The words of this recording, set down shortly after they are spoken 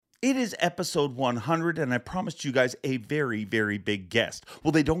It is episode 100, and I promised you guys a very, very big guest.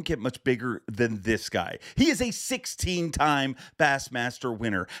 Well, they don't get much bigger than this guy. He is a 16-time Bassmaster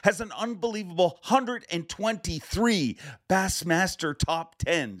winner, has an unbelievable 123 Bassmaster top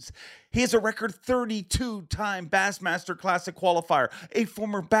 10s. He has a record 32-time Bassmaster Classic Qualifier, a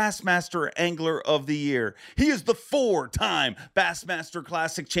former Bassmaster Angler of the Year. He is the 4-time Bassmaster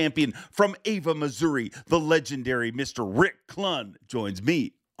Classic Champion from Ava, Missouri. The legendary Mr. Rick Clunn joins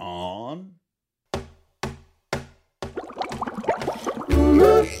me on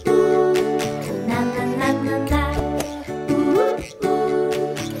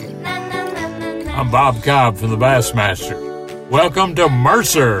I'm Bob Cobb from the Bassmaster. Welcome to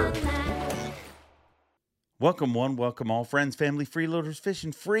Mercer. Welcome one, welcome all, friends, family, freeloaders,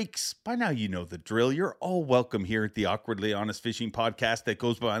 fishing freaks. By now you know the drill. You're all welcome here at the Awkwardly Honest Fishing Podcast that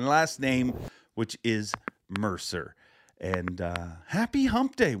goes by my last name, which is Mercer. And happy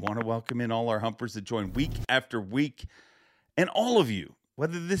hump day. Want to welcome in all our humpers that join week after week. And all of you,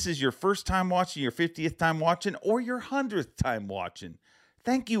 whether this is your first time watching, your 50th time watching, or your 100th time watching,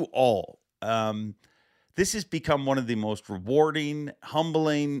 thank you all. This has become one of the most rewarding,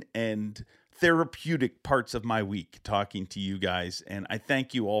 humbling, and therapeutic parts of my week, talking to you guys. And I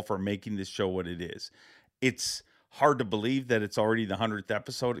thank you all for making this show what it is. It's hard to believe that it's already the 100th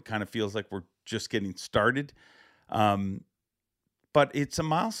episode. It kind of feels like we're just getting started. But it's a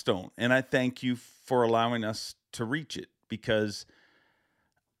milestone, and I thank you for allowing us to reach it, because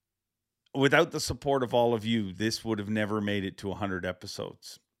without the support of all of you, this would have never made it to 100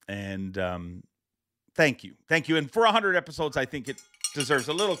 episodes. And thank you. Thank you. And for 100 episodes, I think it deserves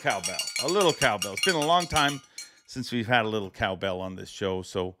a little cowbell. A little cowbell. It's been a long time since we've had a little cowbell on this show,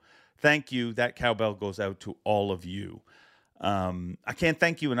 so thank you. That cowbell goes out to all of you. I can't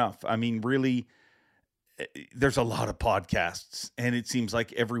thank you enough. I mean, really, there's a lot of podcasts, and it seems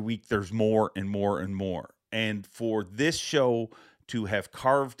like every week there's more and more and more. And for this show to have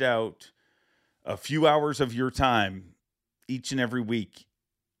carved out a few hours of your time each and every week,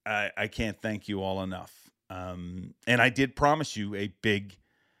 I can't thank you all enough. And I did promise you a big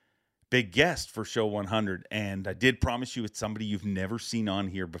guest for show 100. And I did promise you it's somebody you've never seen on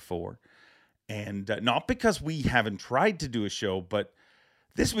here before. And not because we haven't tried to do a show, but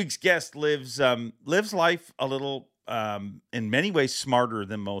this week's guest lives life a little, in many ways, smarter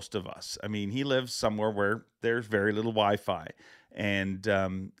than most of us. I mean, he lives somewhere where there's very little Wi-Fi,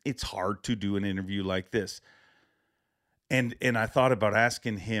 and it's hard to do an interview like this. And I thought about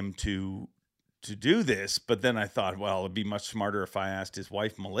asking him to do this, but then I thought, well, it'd be much smarter if I asked his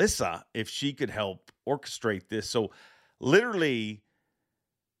wife, Melissa, if she could help orchestrate this. So literally,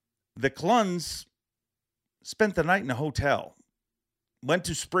 the Clunns spent the night in a hotel. Went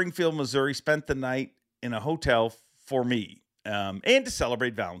to Springfield, Missouri, spent the night in a hotel for me, and to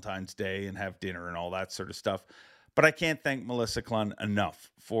celebrate Valentine's Day and have dinner and all that sort of stuff. But I can't thank Melissa Clunn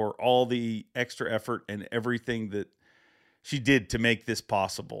enough for all the extra effort and everything that she did to make this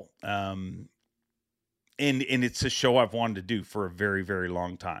possible. And it's a show I've wanted to do for a very, very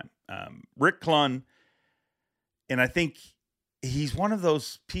long time. Rick Clunn, and I think he's one of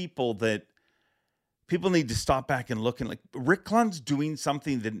those people that people need to stop back and look, and like, Rick Clunn's doing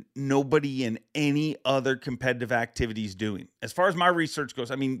something that nobody in any other competitive activity is doing. As far as my research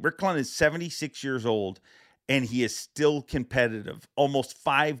goes, I mean, Rick Clunn is 76 years old, and he is still competitive, almost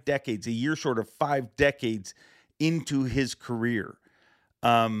 5 decades, a year short of 5 decades into his career.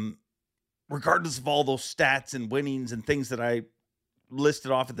 Regardless of all those stats and winnings and things that I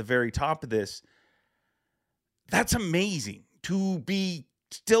listed off at the very top of this, that's amazing to be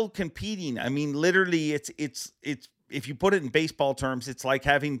still competing. I mean, literally, it's if you put it in baseball terms, it's like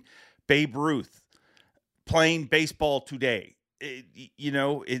having Babe Ruth playing baseball today.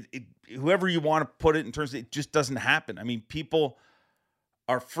 Whoever you want to put it in terms of, it just doesn't happen. I mean, people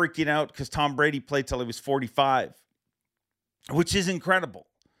are freaking out because Tom Brady played till he was 45, which is incredible.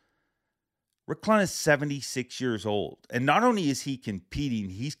 Rick Clunn is 76 years old, and not only is he competing,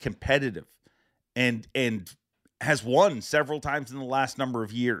 he's competitive, and has won several times in the last number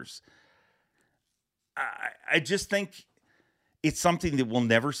of years. I just think it's something that we'll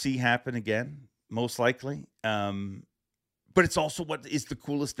never see happen again, most likely. But it's also what is the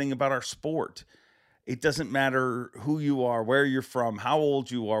coolest thing about our sport. It doesn't matter who you are, where you're from, how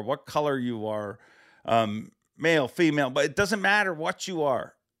old you are, what color you are, male, female, but it doesn't matter what you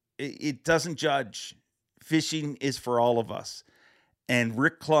are. It doesn't judge. Fishing is for all of us. And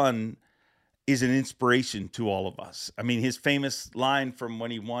Rick Clunn is an inspiration to all of us. I mean, his famous line from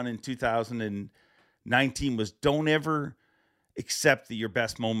when he won in 2019 was, "Don't ever accept that your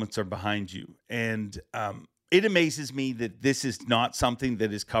best moments are behind you." And it amazes me that this is not something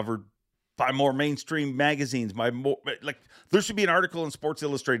that is covered by more mainstream magazines. There should be an article in Sports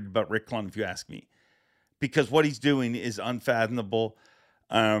Illustrated about Rick Clunn, if you ask me, because what he's doing is unfathomable.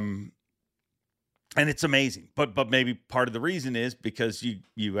 And it's amazing. But maybe part of the reason is because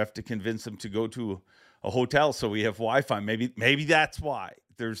you have to convince them to go to a hotel so we have Wi-Fi. Maybe that's why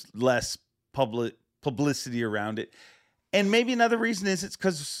there's less publicity around it. And maybe another reason is it's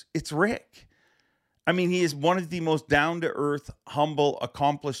because it's Rick. I mean, he is one of the most down-to-earth, humble,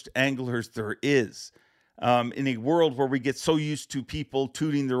 accomplished anglers there is. In a world where we get so used to people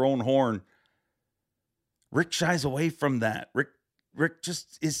tooting their own horn, Rick shies away from that. Rick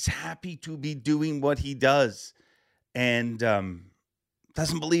just is happy to be doing what he does, and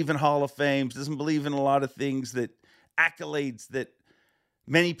doesn't believe in Hall of Fames, doesn't believe in a lot of things, that accolades that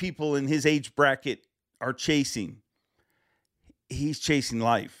many people in his age bracket are chasing. He's chasing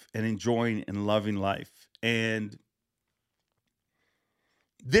life and enjoying and loving life. And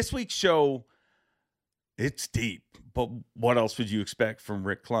this week's show, it's deep, but what else would you expect from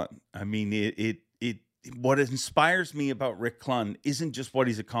Rick Clunn? I mean, what inspires me about Rick Clunn isn't just what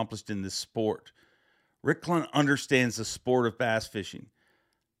he's accomplished in this sport. Rick Clunn understands the sport of bass fishing,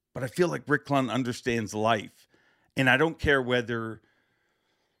 but I feel like Rick Clunn understands life. And I don't care whether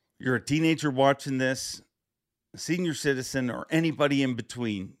you're a teenager watching this, a senior citizen, or anybody in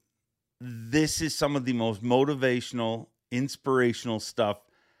between. This is some of the most motivational, inspirational stuff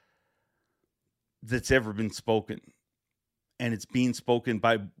that's ever been spoken. And it's being spoken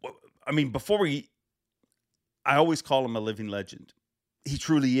by, I mean, I always call him a living legend. He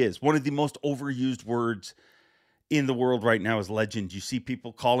truly is. One of the most overused words in the world right now is legend. You see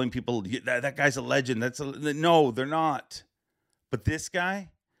people calling people, that guy's a legend. No, they're not. But this guy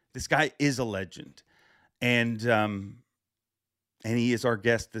is a legend. And he is our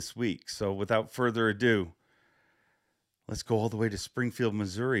guest this week. So without further ado, let's go all the way to Springfield,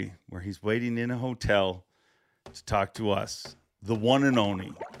 Missouri, where he's waiting in a hotel to talk to us. The one and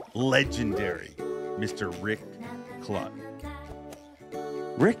only legendary Mr. Rick Clunn.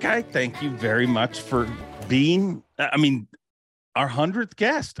 Rick, I thank you very much for being, our 100th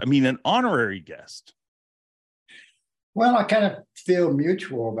guest. An honorary guest. Well, I kind of feel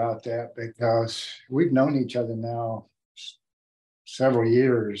mutual about that because we've known each other now several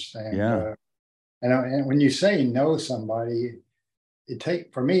years. And, yeah. And when you say know somebody, it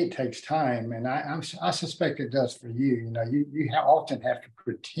takes time. And I suspect it does for you. You often have to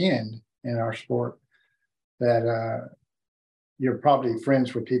pretend in our sport that you're probably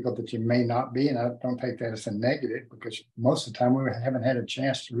friends with people that you may not be. And I don't take that as a negative because most of the time we haven't had a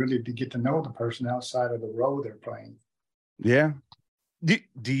chance to really get to know the person outside of the role they're playing. Yeah.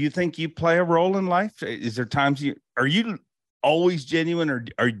 Do you think you play a role in life? Is there times are you always genuine, or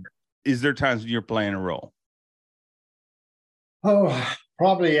is there times when you're playing a role? Oh,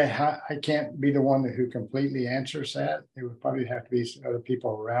 probably I can't be the one who completely answers that. It would probably have to be other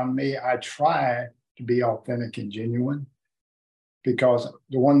people around me. I try to be authentic and genuine because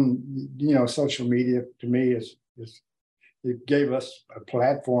social media to me is it gave us a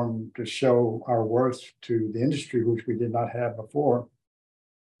platform to show our worth to the industry, which we did not have before.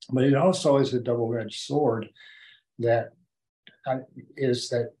 But it also is a double-edged sword that is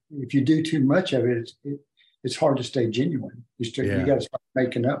that if you do too much of it, it's hard to stay genuine. You got to start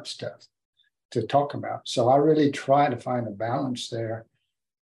making up stuff to talk about. So I really try to find a balance there.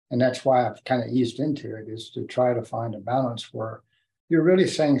 And that's why I've kind of eased into it, is to try to find a balance where you're really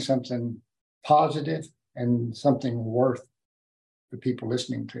saying something positive and something worth the people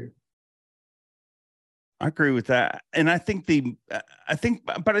listening to. I agree with that. And I think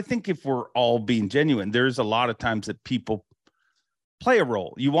if we're all being genuine, there's a lot of times that people play a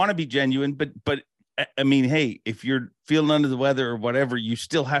role. You want to be genuine, but hey, if you're feeling under the weather or whatever, you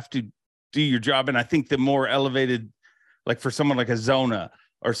still have to do your job. And I think the more elevated, like for someone like a Zona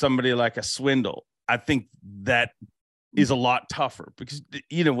or somebody like a Swindle, I think that is a lot tougher because,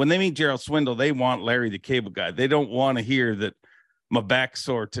 when they meet Gerald Swindle, they want Larry the Cable Guy. They don't want to hear that my back's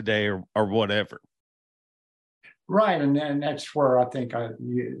sore today or whatever. Right. And that's where I think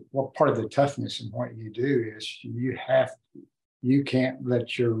part of the toughness in what you do is you can't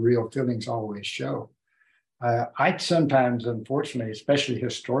let your real feelings always show. I sometimes, unfortunately, especially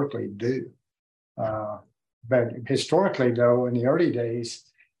historically, do. But historically, though, in the early days,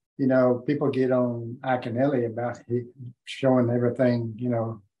 people get on Iaconelli about showing everything,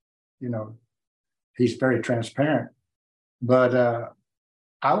 he's very transparent. But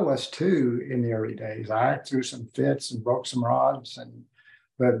I was too in the early days. I threw some fits and broke some rods,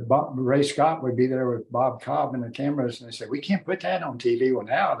 But Ray Scott would be there with Bob Cobb and the cameras, and they say, "We can't put that on TV." Well,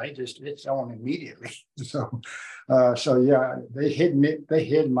 now it's on immediately. So yeah, they hid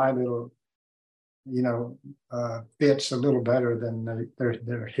my little, bits a little better than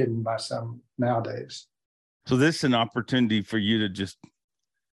they're hidden by some nowadays. So this is an opportunity for you to just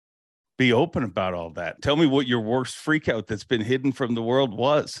be open about all that. Tell me what your worst freak out that's been hidden from the world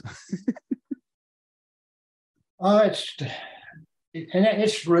was.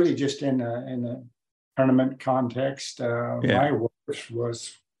 It's really just in a tournament context. My worst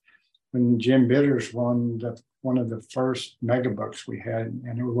was when Jim Bitters won one of the first megabooks we had,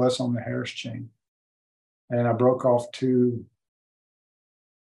 and it was on the Harris chain. And I broke off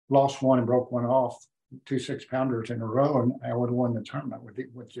lost one and broke one off, 2 6-pounders in a row, and I would have won the tournament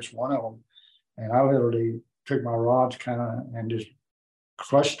with just one of them. And I literally took my rods and just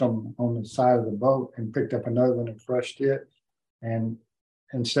crushed them on the side of the boat and picked up another one and crushed it. And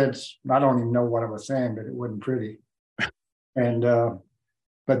said, I don't even know what I was saying, but it wasn't pretty. And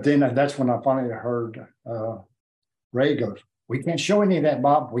but then that's when I finally heard Ray goes, "We can't show any of that,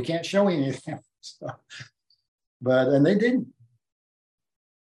 Bob. We can't show any of that." And they didn't.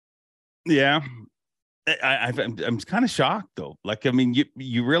 Yeah, I'm kind of shocked though. Like, I mean,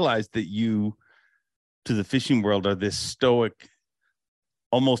 you realize that you, to the fishing world, are this stoic,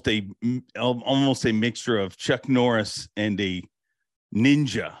 almost a mixture of Chuck Norris and a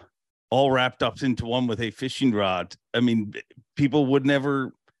ninja, all wrapped up into one with a fishing rod. I mean, people would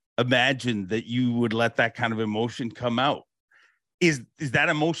never imagine that you would let that kind of emotion come out. Is that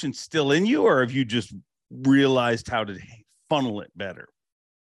emotion still in you, or have you just realized how to funnel it better?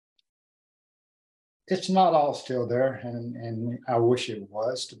 It's not all still there, and I wish it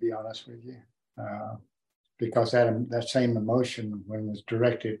was, to be honest with you, because that same emotion, when it was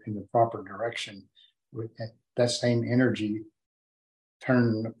directed in the proper direction, that same energy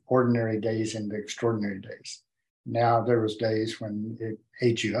turned ordinary days into extraordinary days. Now there was days when it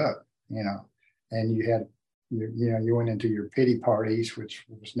ate you up, and you had, you went into your pity parties, which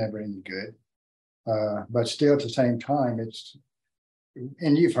was never any good. But still, at the same time,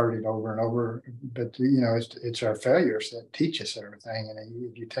 and you've heard it over and over, but it's our failures that teach us everything. And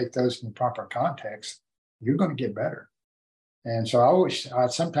if you take those in the proper context, you're going to get better. And so I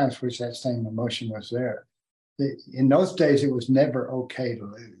sometimes wish that same emotion was there. In those days, it was never okay to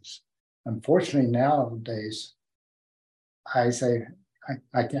lose. Unfortunately, nowadays, I say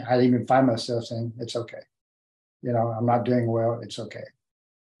I even find myself saying it's okay. I'm not doing well. It's okay.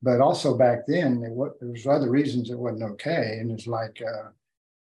 But also back then, there was other reasons it wasn't okay. And it's like,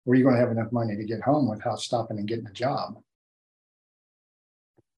 were you going to have enough money to get home without stopping and getting a job?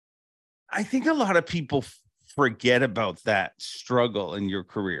 I think a lot of people forget about that struggle in your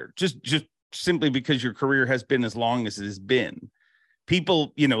career, just simply because your career has been as long as it has been.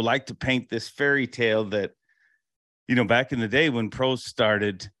 People, like to paint this fairy tale that, back in the day when pros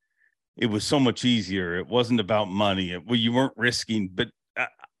started, it was so much easier. It wasn't about money. You weren't risking, but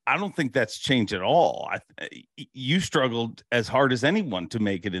I don't think that's changed at all. You struggled as hard as anyone to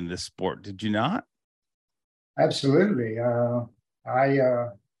make it in this sport, did you not? Absolutely.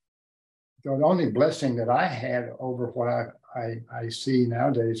 The only blessing that I had over what I see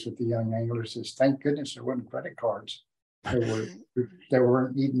nowadays with the young anglers is, thank goodness there weren't credit cards. They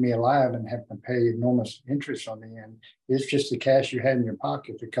weren't eating me alive and having to pay enormous interest on the end. It's just the cash you had in your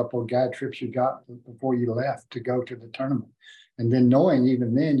pocket, the couple of guide trips you got before you left to go to the tournament. And then knowing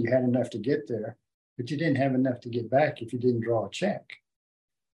even then you had enough to get there, but you didn't have enough to get back if you didn't draw a check.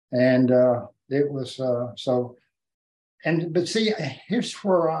 And it was so. But see, here's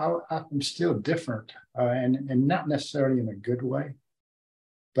where I'm still different, and not necessarily in a good way.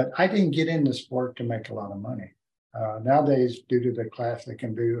 But I didn't get into sport to make a lot of money. Nowadays, due to the Classic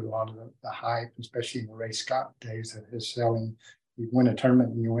and due to a lot of the hype, especially in the Ray Scott days, that is selling, you win a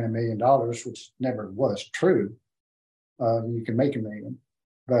tournament and you win $1 million, which never was true. You can make $1 million,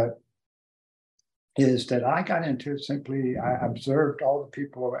 but is that I got into it simply, I observed all the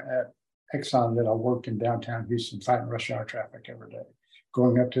people at Exxon that I worked in downtown Houston fighting rush hour traffic every day,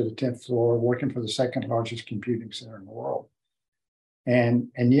 going up to the 10th floor, working for the second largest computing center in the world. And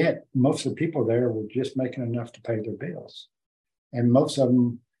yet most of the people there were just making enough to pay their bills. And most of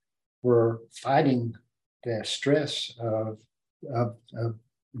them were fighting the stress of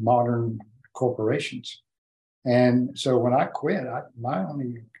modern corporations. And so when I quit, my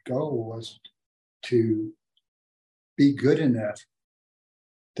only goal was to be good enough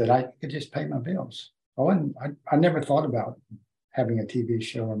that I could just pay my bills. I never thought about having a TV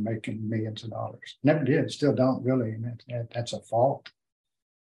show and making millions of dollars. Never did, still don't really, and that's a fault.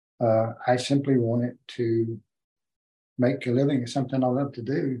 I simply wanted to make a living is something I love to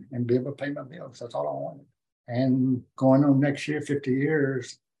do and be able to pay my bills. That's all I wanted. And going on next year, 50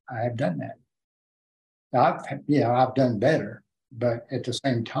 years, I have done that. I've done better, but at the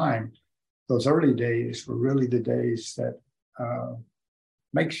same time, those early days were really the days that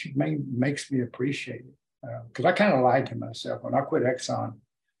makes me appreciate it. Because I kind of lied to myself. When I quit Exxon,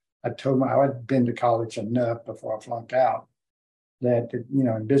 I told my, I had been to college enough before I flunked out that,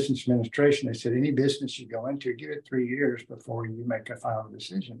 in business administration, they said, any business you go into, give it 3 years before you make a final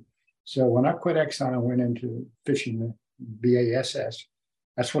decision. So when I quit Exxon, I went into fishing, BASS.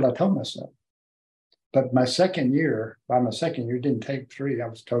 That's what I told myself. But by my second year, it didn't take 3. I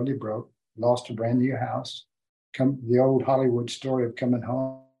was totally broke, lost a brand new house. The old Hollywood story of coming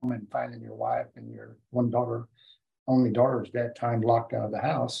home and finding your wife and your only daughter at that time, locked out of the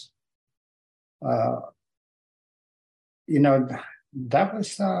house. That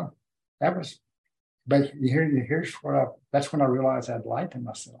was, but here's that's when I realized I'd lied to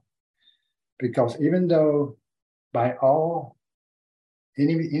myself. Because even though by all,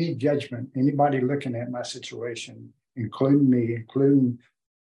 any judgment, anybody looking at my situation, including me, including,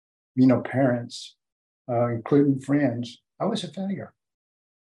 parents, including friends, I was a failure.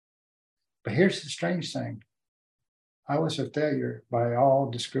 But here's the strange thing. I was a failure by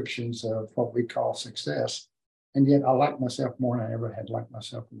all descriptions of what we call success. And yet I liked myself more than I ever had liked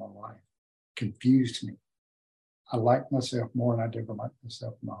myself in my life. Confused me. I liked myself more than I'd ever liked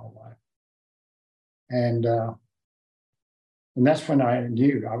myself in my whole life. And that's when I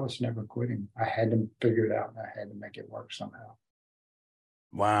knew I was never quitting. I had to figure it out and I had to make it work somehow.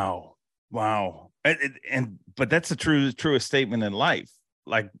 Wow. But that's the truest statement in life.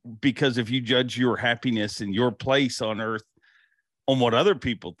 Like, because if you judge your happiness and your place on earth on what other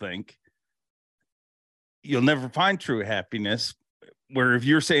people think, you'll never find true happiness. Where if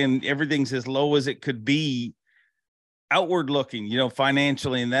you're saying everything's as low as it could be, outward looking,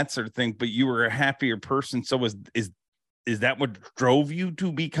 financially and that sort of thing, but you were a happier person. So is that what drove you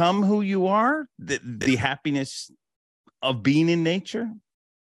to become who you are? The happiness of being in nature?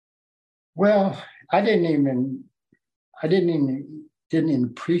 Well, I didn't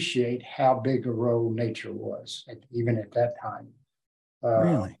appreciate how big a role nature was, even at that time.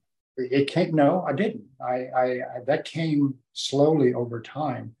 Really? It came. No, I didn't. That came slowly over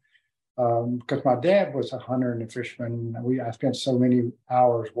time. Because my dad was a hunter and a fisherman. I spent so many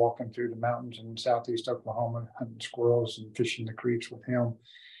hours walking through the mountains in southeast Oklahoma, hunting squirrels and fishing the creeks with him.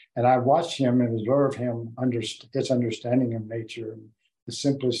 And I watched him and observed him, his understanding of nature and the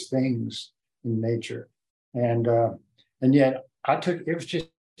simplest things in nature. And yet it was just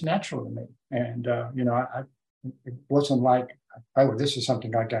natural to me. And, it wasn't like, oh, this is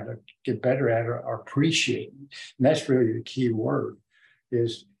something I got to get better at or appreciate. And that's really the key word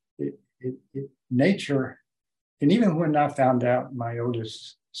is nature. And even when I found out my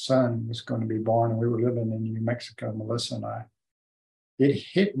oldest son was going to be born and we were living in New Mexico, Melissa and I, it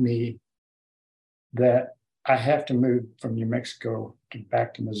hit me that I have to move from New Mexico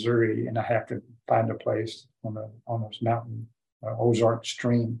back to Missouri, and I have to find a place on this mountain, Ozark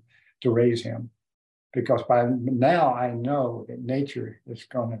stream, to raise him. Because by now I know that nature is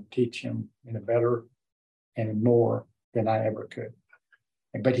going to teach him in a better and more than I ever could.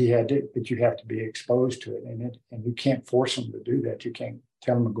 But you have to be exposed to it, and you can't force them to do that. You can't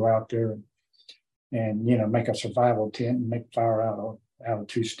tell them to go out there and make a survival tent and make fire out of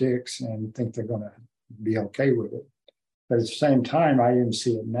 2 sticks and think they're going to be okay with it. But at the same time, I even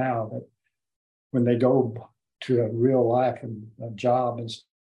see it now that when they go to a real life and a job and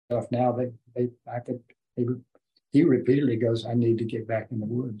stuff, now he repeatedly goes, I need to get back in the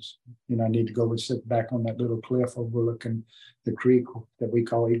woods. I need to go and sit back on that little cliff overlooking the creek that we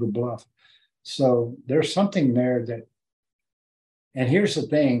call Eagle Bluff. So there's something there that, and here's the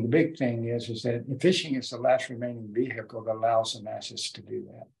thing, the big thing is that fishing is the last remaining vehicle that allows the masses to do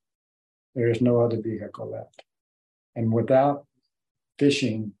that. There is no other vehicle left. And without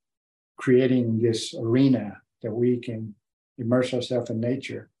fishing, creating this arena that we can immerse ourselves in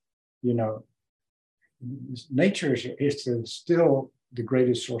nature, nature is still the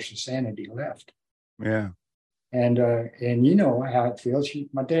greatest source of sanity left. Yeah. And you know how it feels.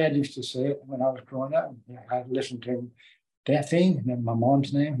 My dad used to say it when I was growing up. I listened to him, Daphne, and then my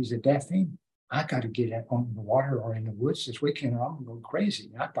mom's name. He said, Daphne, I got to get out on the water or in the woods this weekend or I'm going to go crazy.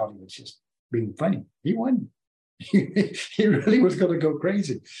 And I thought he was just being funny. He wasn't. He really was going to go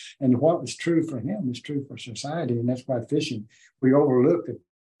crazy. And what was true for him is true for society. And that's why fishing, we overlook that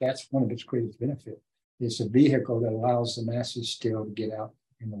that's one of its greatest benefits. It's a vehicle that allows the masses still to get out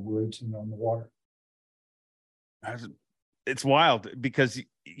in the woods and on the water. It's wild because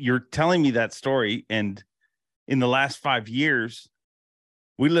you're telling me that story, and in the last 5 years,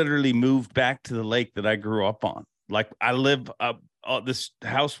 we literally moved back to the lake that I grew up on. Like I live up, this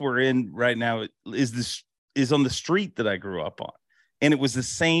house we're in right now is on the street that I grew up on. And it was the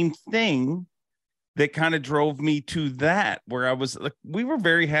same thing that kind of drove me to that, where I was like, we were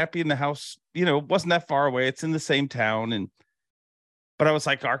very happy in the house, you know, it wasn't that far away. It's in the same town. But I was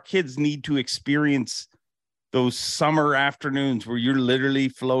like, our kids need to experience those summer afternoons where you're literally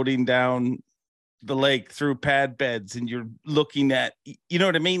floating down the lake through pad beds and you're looking at, you know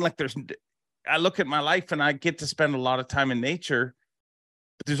what I mean? Like I look at my life and I get to spend a lot of time in nature,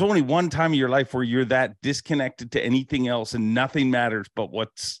 but there's only one time in your life where you're that disconnected to anything else and nothing matters but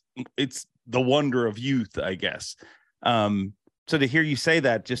it's the wonder of youth, I guess. So to hear you say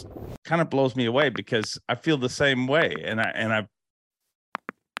that just kind of blows me away, because I feel the same way. And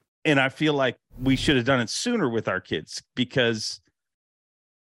I feel like we should have done it sooner with our kids, because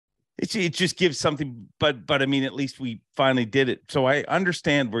it just gives something, but I mean, at least we finally did it. So I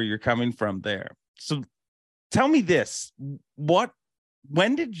understand where you're coming from there. So tell me this,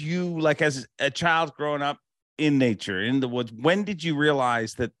 when did you, like as a child growing up in nature, in the woods, when did you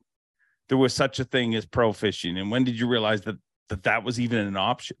realize that there was such a thing as pro fishing? And when did you realize that was even an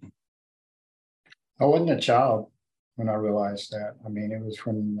option? I wasn't a child when I realized that. I mean, it was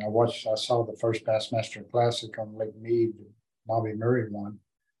when I saw the first Bassmaster Classic on Lake Mead, Bobby Murray won.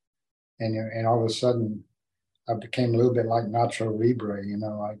 And all of a sudden, I became a little bit like Nacho Libre. You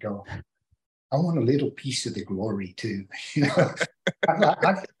know, I go, I want a little piece of the glory too. You know,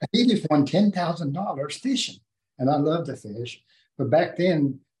 he just won $10,000 fishing, and I love to fish. But back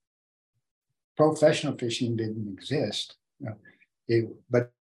then, professional fishing didn't exist. So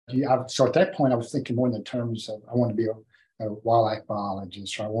at that point, I was thinking more in the terms of I want to be a wildlife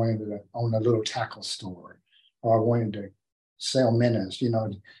biologist, or I wanted to own a little tackle store, or I wanted to sell minnows. You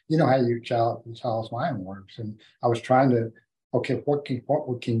know how your child's mind works. And I was trying to, okay, what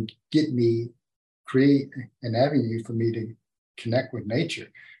can get me, create an avenue for me to connect with nature.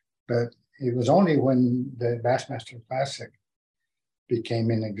 But it was only when the Bassmaster Classic became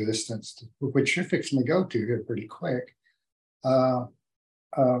in existence, which you're fixing to go to here pretty quick, that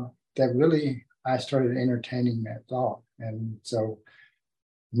really I started entertaining that thought. And so,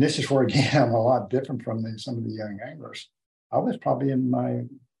 and this is where, again, I'm a lot different from some of the young anglers. I was probably in my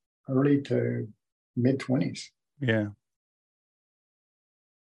early to mid 20s. Yeah.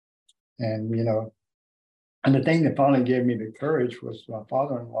 And, you know, and the thing that finally gave me the courage was my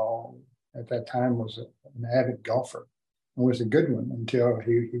father-in-law at that time was an avid golfer, and was a good one until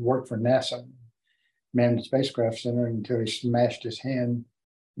he worked for NASA, manned the spacecraft center, until he smashed his hand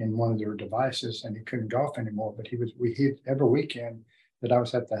in one of their devices and he couldn't golf anymore. But every weekend that I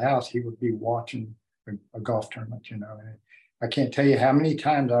was at the house, he would be watching a golf tournament, you know. And I can't tell you how many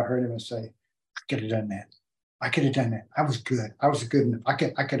times I heard him say, I could have done that. I could have done that. I was good. I was good enough. I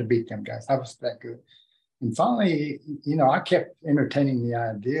could have beat them guys. I was that good. And finally, you know, I kept entertaining the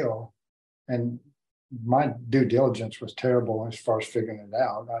ideal, and my due diligence was terrible as far as figuring it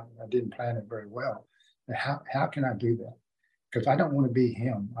out. I didn't plan it very well. How can I do that? Because I don't want to be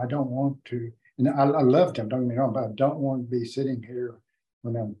him. I don't want to, and I loved him, don't get me wrong, but I don't want to be sitting here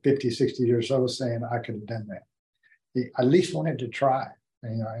when I'm 50, 60 years old saying I could have done that. I at least wanted to try, you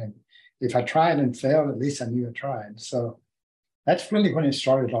know, and if I tried and failed, at least I knew I tried. So that's really when it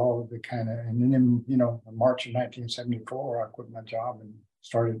started all of the kind of, and then, you know, in March of 1974, I quit my job and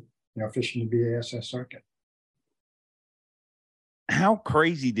started, you know, fishing the BASS circuit. How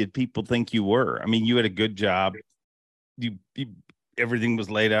crazy did people think you were? I mean, you had a good job. You everything was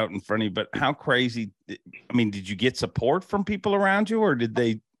laid out in front of you, but how crazy, I mean, did you get support from people around you, or did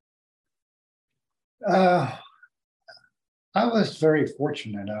they? I was very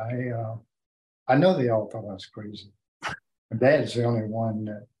fortunate. I know they all thought I was crazy. My dad's the only one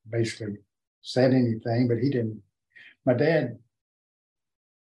that basically said anything, but he didn't. My dad,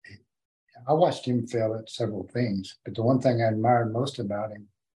 I watched him fail at several things, but the one thing I admired most about him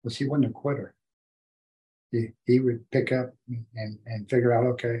was he wasn't a quitter. He would pick up and figure out,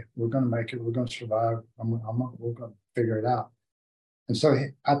 okay, we're going to make it, we're going to survive, we're going to figure it out. And so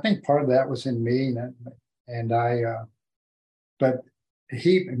I think part of that was in me, but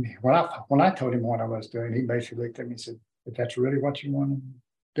when I told him what I was doing, he basically looked at me and said, if that's really what you want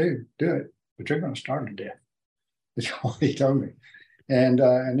to do it, but you're going to starve to death. That's all he told me. And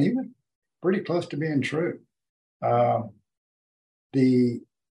he was pretty close to being true. The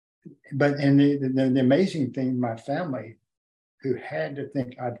amazing thing, my family, who had to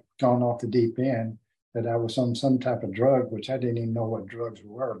think I'd gone off the deep end, that I was on some type of drug, which I didn't even know what drugs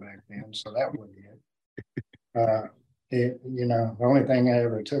were back then. So that wasn't it. You know, the only thing I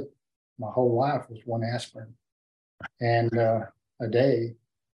ever took my whole life was one aspirin. and a day.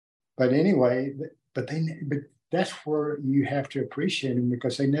 But anyway, but that's where you have to appreciate them,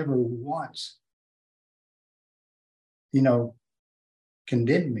 because they never once,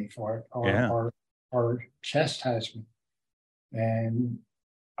 condemned me for it or chastised me. And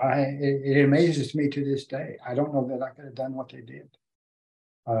it amazes me to this day. I don't know that I could have done what they did.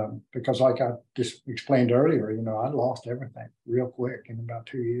 Because like I just explained earlier, I lost everything real quick in about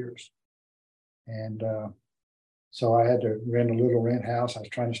 2 years. And so I had to rent a little rent house. I was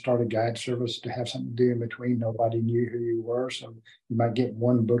trying to start a guide service to have something to do in between. Nobody knew who you were. So you might get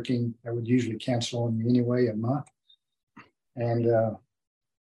one booking that would usually cancel on you anyway a month.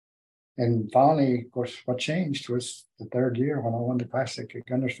 And finally, of course, what changed was the third year when I won the Classic at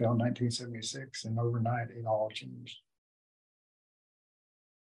Guntersville in 1976, and overnight it all changed.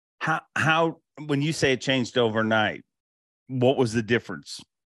 How when you say it changed overnight, what was the difference?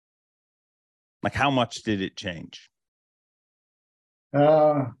 Like, how much did it change?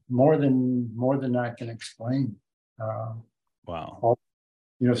 More than I can explain. Wow.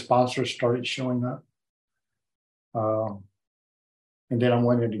 Sponsors started showing up. And then I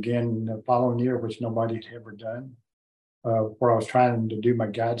went it again the following year, which nobody had ever done, where I was trying to do my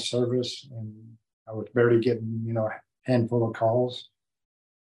guide service, and I was barely getting, a handful of calls.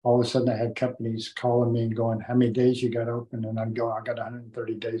 All of a sudden I had companies calling me and going, how many days you got open? And I'd go, I got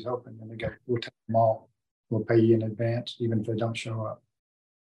 130 days open. And they go, we'll take them all. We'll pay you in advance, even if they don't show up.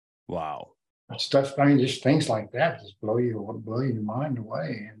 Wow. Stuff, just things like that just blow your mind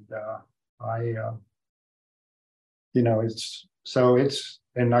away. And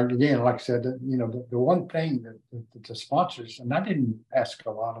and again, like I said, the one thing that the sponsors, and I didn't ask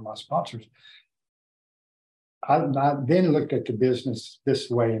a lot of my sponsors, I then looked at the business this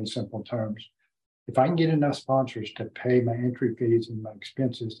way in simple terms. If I can get enough sponsors to pay my entry fees and my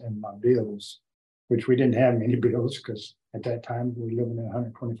expenses and my bills, which we didn't have many bills because at that time we were living in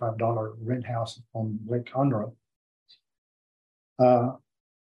a $125 rent house on Lake Conroe.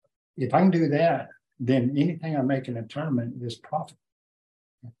 If I can do that, then anything I make in a tournament is profit.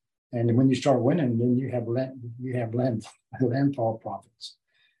 And when you start winning, then you have landfall profits.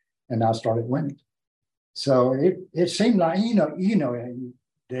 And I started winning. So it seemed like,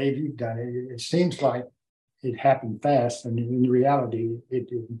 Dave, you've done it. It seems like it happened fast. And in reality, it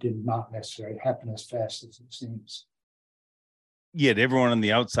did not necessarily happen as fast as it seems. Yet everyone on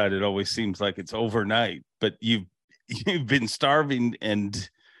the outside, it always seems like it's overnight. But you've been starving and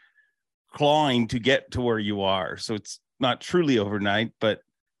clawing to get to where you are. So it's not truly overnight. But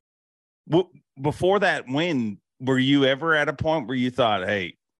before that win, were you ever at a point where you thought,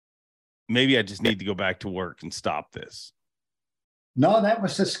 hey, maybe I just need to go back to work and stop this? No, that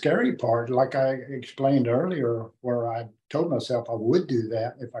was the scary part. Like I explained earlier, where I told myself I would do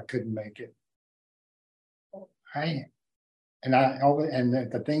that if I couldn't make it. And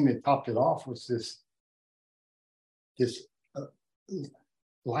the thing that topped it off was this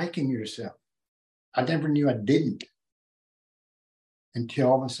liking yourself. I never knew I didn't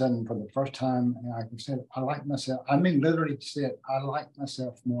until all of a sudden, for the first time, I said, I like myself. I mean, literally said, I like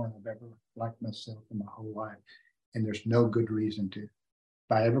myself more than I've ever liked myself in my whole life. And there's no good reason to.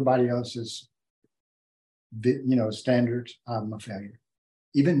 By everybody else's, standards, I'm a failure.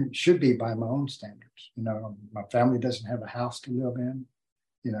 Even should be by my own standards. My family doesn't have a house to live in,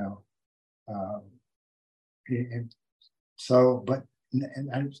 and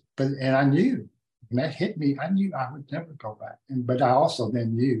I knew when that hit me, I knew I would never go back. But I also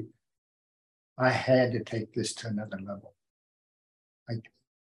then knew I had to take this to another level. I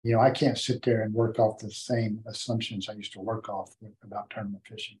can't sit there and work off the same assumptions I used to work off about tournament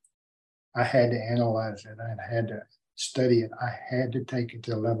fishing. I had to analyze it. I had to study it. I had to take it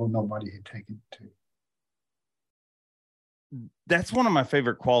to a level nobody had taken it to. That's one of my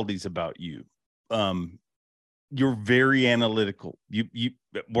favorite qualities about you. You're very analytical. You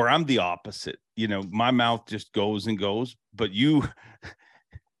where I'm the opposite. My mouth just goes and goes, but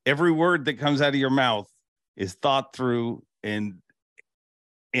every word that comes out of your mouth is thought through and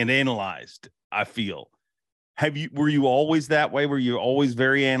analyzed, I feel. Were you always that way? Were you always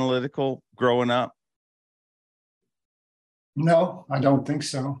very analytical growing up? No, I don't think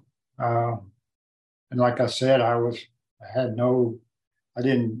so. And like I said, when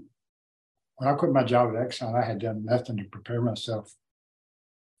I quit my job at Exxon, I had done nothing to prepare myself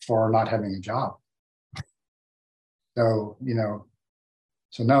for not having a job. So, no,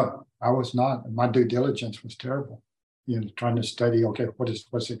 I was not. My due diligence was terrible. Trying to study, okay,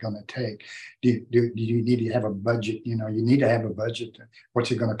 what's it going to take? Do you need to have a budget? You need to have a budget. What's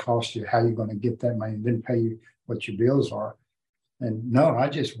it going to cost you? How are you going to get that money? And then pay you what your bills are. And no, I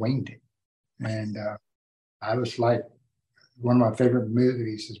just winged it. And I was like, one of my favorite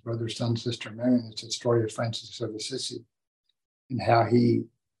movies is Brother, Sun, Sister, Moon. It's a story of Francis of Assisi and how he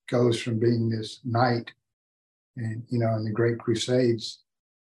goes from being this knight and, in the Great Crusades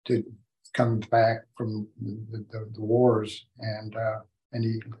to come back from the wars. And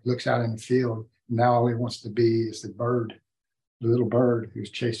he looks out in the field. Now all he wants to be is the little bird who's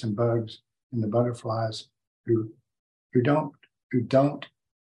chasing bugs and the butterflies who don't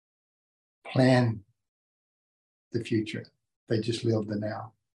plan the future. They just live the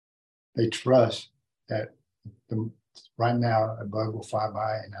now. They trust that right now a bug will fly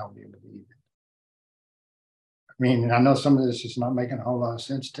by and I'll be able to eat it. I mean, I know some of this is not making a whole lot of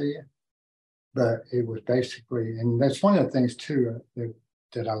sense to you, but it was basically, and that's one of the things too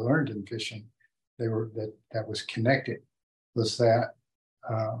that I learned in fishing. That was connected was that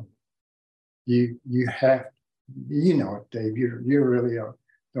you have, it, Dave. You're really a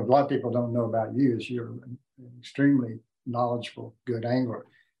lot of people don't know about you is you're an extremely knowledgeable, good angler,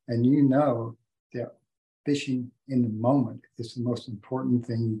 and that fishing in the moment is the most important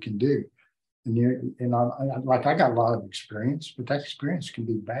thing you can do. And I got a lot of experience, but that experience can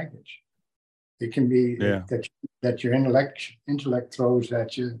be baggage. It can be that your intellect throws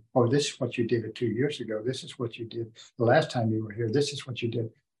at you. Oh, this is what you did 2 years ago. This is what you did the last time you were here. This is what you did.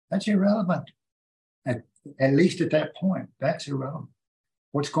 That's irrelevant. At least at that point, that's irrelevant.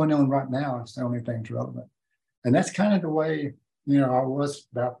 What's going on right now is the only thing that's relevant. And that's kind of the way, I was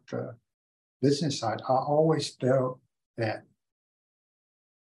about the business side. I always felt that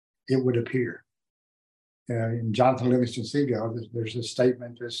it would appear. In Jonathan Livingston Seagull, there's a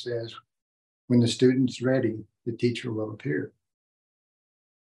statement that says, when the student's ready, the teacher will appear.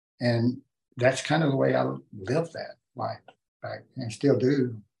 And that's kind of the way I lived that life back, and still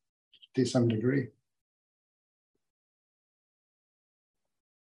do to some degree.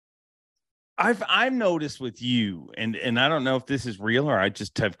 I've noticed with you, and I don't know if this is real or I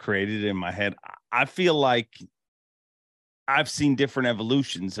just have created it in my head. I feel like I've seen different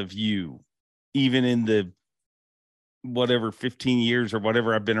evolutions of you, even in the whatever 15 years or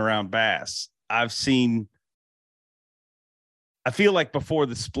whatever I've been around bass. I feel like before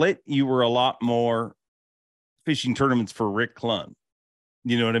the split, you were a lot more fishing tournaments for Rick Clunn.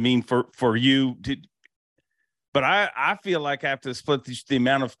 You know what I mean? For you to. But I feel like after the split, the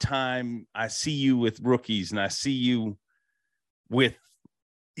amount of time I see you with rookies and I see you with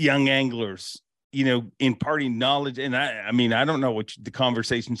young anglers, imparting knowledge. And I mean, I don't know what the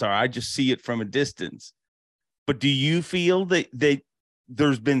conversations are. I just see it from a distance. But do you feel that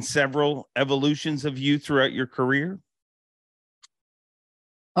there's been several evolutions of you throughout your career?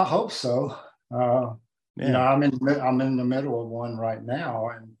 I hope so. I'm in the middle of one right now,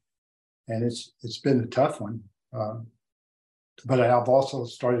 and it's been a tough one. But I've also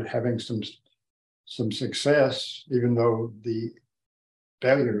started having some success, even though the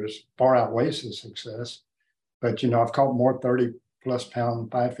failures far outweighs the success. But I've caught more 30+ pound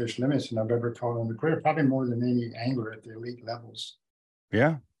 5-fish limits than I've ever caught in the career, probably more than any angler at the elite levels.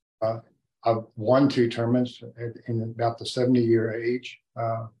 Yeah. I've won 2 tournaments in about the 70-year age,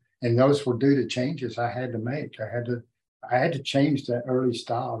 and those were due to changes I had to make. I had to change that early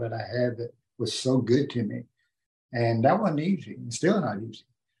style that I had that was so good to me. And that wasn't easy, and still not easy.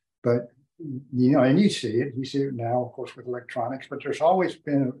 But, and you see it now, of course, with electronics, but there's always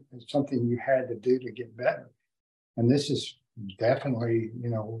been something you had to do to get better. And this is definitely,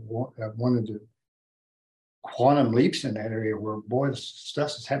 one of the quantum leaps in that area where, boy,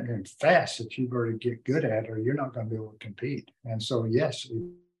 stuff is happening fast that you better get good at or you're not going to be able to compete. And so, yes,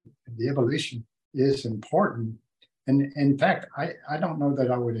 the evolution is important. And in fact, I don't know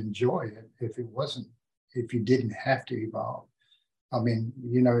that I would enjoy it if you didn't have to evolve. I mean,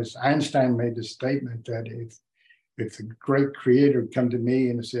 as Einstein made the statement that if the great creator come to me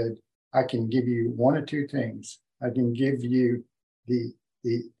and said, I can give you one or two things. I can give you the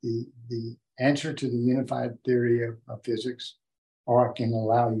answer to the unified theory of physics, or I can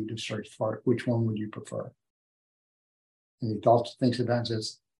allow you to search for it. Which one would you prefer? And he thinks about it and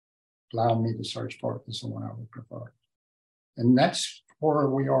says, allow me to search for it is the one I would prefer. And that's where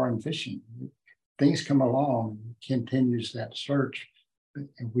we are in fishing. Things come along, continues that search.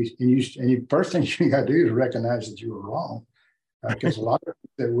 And the first thing you got to do is recognize that you were wrong. Because a lot of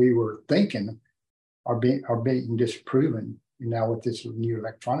that we were thinking are being disproven now with this new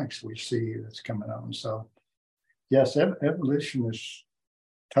electronics we see that's coming on. So yes, evolution is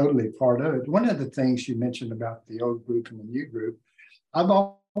totally part of it. One of the things you mentioned about the old group and the new group, I've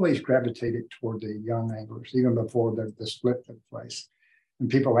always gravitated toward the young anglers, even before the split took place. And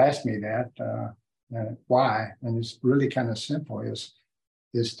people ask me that, why? And it's really kind of simple.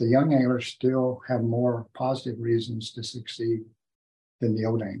 is the young anglers still have more positive reasons to succeed than the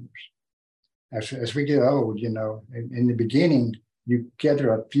old anglers. As we get old, you know, in the beginning, you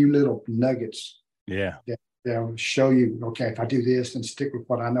gather a few little nuggets. Yeah. They'll show you, okay, if I do this and stick with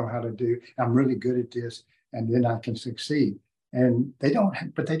what I know how to do, I'm really good at this, and then I can succeed. And they don't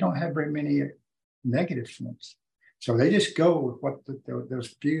have very many negative ones. So they just go with what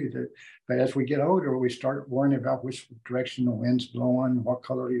those few. But as we get older, we start worrying about which direction the wind's blowing, what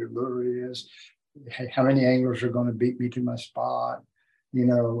color your lure is, how many anglers are going to beat me to my spot, you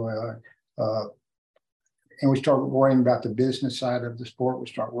know. And we start worrying about the business side of the sport. We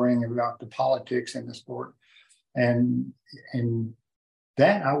start worrying about the politics in the sport, and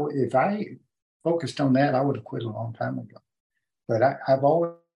that if I focused on that, I would have quit a long time ago. But I've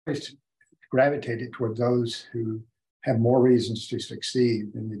always gravitated toward those who have more reasons to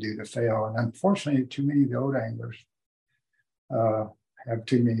succeed than they do to fail. And unfortunately, too many of the old anglers have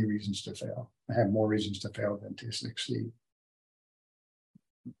too many reasons to fail. They have more reasons to fail than to succeed.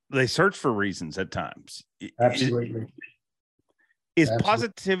 They search for reasons at times. Absolutely. Is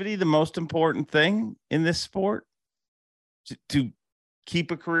positivity the most important thing in this sport to keep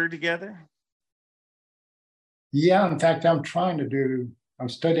a career together? Yeah, in fact, I'm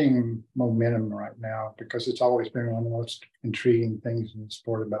studying momentum right now because it's always been one of the most intriguing things in the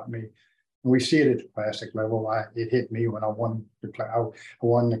sport about me. And we see it at the classic level. It hit me when I won the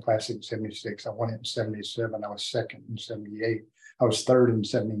Classic in 76. I won it in 77. I was second in 78. I was third in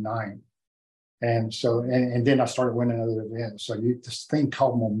 79. And so, and then I started winning other events. So this thing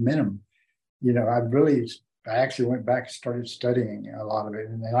called momentum, you know, I actually went back and started studying a lot of it.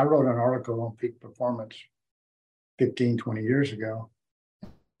 And then I wrote an article on peak performance 15, 20 years ago,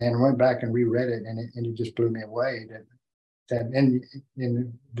 and went back and reread it, and it just blew me away.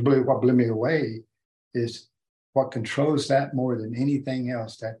 What blew me away is what controls that more than anything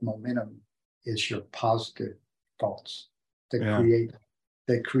else. That momentum is your positive thoughts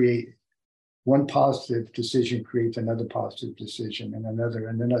that create one positive decision creates another positive decision and another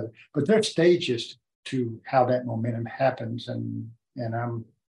and another. But there are stages to how that momentum happens, and I'm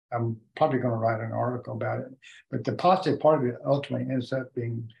probably going to write an article about it. But the positive part of it ultimately ends up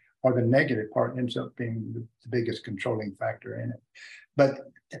being, or the negative part ends up being the biggest controlling factor in it. But,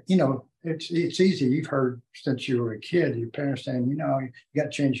 you know, it's easy. You've heard since you were a kid, your parents saying, you know, you got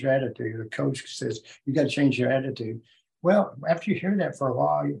to change your attitude. The coach says, you got to change your attitude. Well, after you hear that for a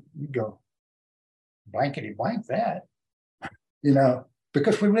while, you go, blankety blank that, you know,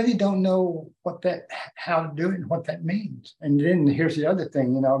 because we really don't know how to do it and what that means. And then here's the other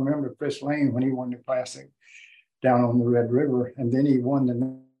thing, you know, I remember Chris Lane when he won the Classic down on the Red River, and then he won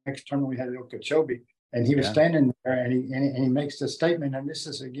the next tournament we had at Okeechobee, and he was standing there, and he makes the statement, and this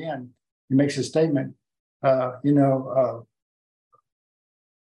is again, he makes a statement,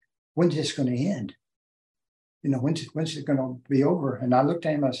 when's this going to end? You know, when's it going to be over? And I looked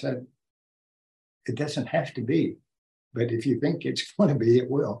at him, I said, it doesn't have to be. But if you think it's going to be, it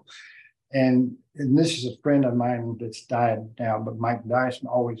will. And this is a friend of mine that's died now, but Mike Dyson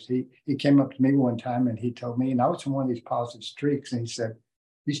he came up to me one time and he told me, and I was in one of these positive streaks, and he said,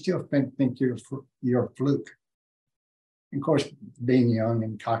 you still think you're a fluke. And of course, being young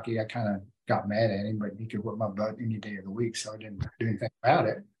and cocky, I kind of got mad at him, but he could whip my butt any day of the week, so I didn't do anything about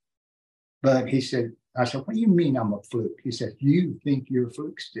it. But I said, what do you mean I'm a fluke? He said, you think you're a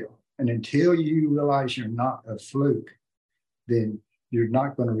fluke still. And until you realize you're not a fluke, then you're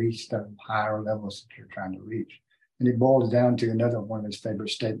not going to reach the higher levels that you're trying to reach. And it boils down to another one of his favorite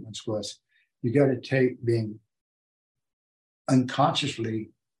statements was, you got to take being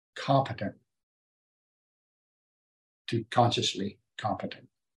unconsciously competent to consciously competent.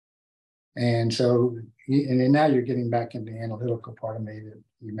 And so, and then now you're getting back in the analytical part of me that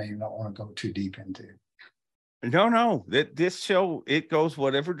you may not want to go too deep into. No, this show, it goes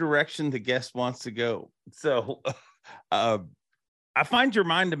whatever direction the guest wants to go. So I find your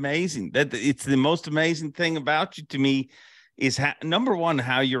mind amazing. That it's the most amazing thing about you to me is number one,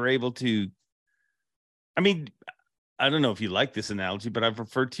 how you're able to, I mean, I don't know if you like this analogy, but I've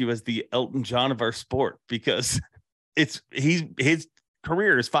referred to you as the Elton John of our sport, because his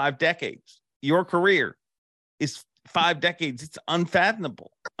career is 5 decades. Your career is 5 decades. It's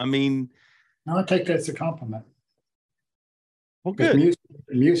unfathomable. I mean, no, I take that as a compliment. Well, good.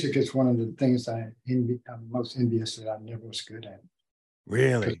 Music is one of the things I'm most envious that I never was good at.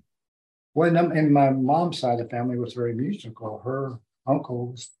 Really? Well, and my mom's side of the family was very musical. Her uncle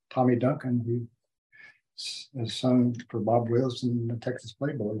was Tommy Duncan, who has sung for Bob Wills and the Texas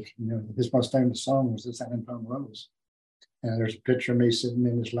Playboys. You know, his most famous song was the San Antonio Rose. And there's a picture of me sitting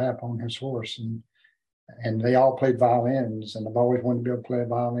in his lap on his horse. and they all played violins, and I've always wanted to be able to play a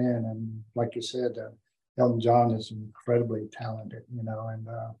violin. And like you said, Elton John is incredibly talented,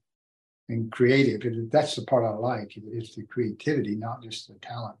 and creative. That's the part I like. It's the creativity, not just the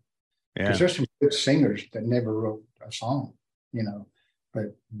talent. Because there's some good singers that never wrote a song,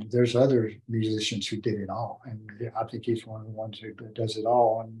 but there's other musicians who did it all. And I think he's one of the ones who does it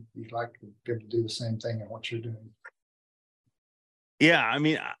all. And you'd like to be able to do the same thing in what you're doing. Yeah. I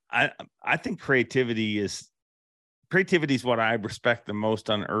mean, I think creativity is what I respect the most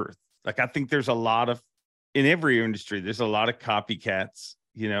on earth. Like, I think there's a lot of, in every industry, there's a lot of copycats,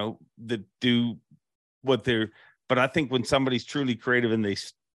 that do what but I think when somebody's truly creative and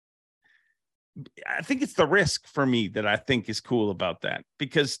I think it's the risk for me that I think is cool about that,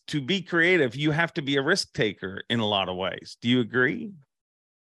 because to be creative, you have to be a risk taker in a lot of ways. Do you agree?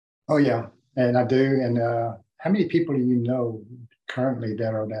 Oh, yeah. And I do. And how many people do you know currently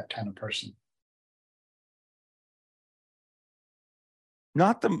that are that kind of person?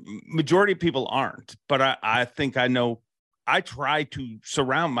 Not the majority of people aren't, but I think I know. I try to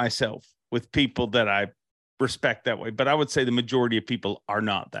surround myself with people that I respect that way, but I would say the majority of people are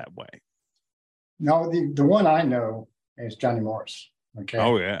not that way. No, the one I know is Johnny Morris. Okay.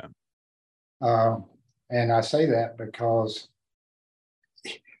 Oh, yeah. And I say that because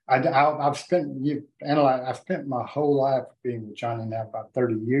I've spent my whole life being with Johnny now, about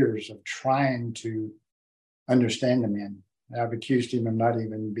 30 years of trying to understand the man. I've accused him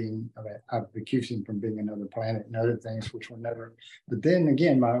of I've accused him from being another planet and other things which were never. But then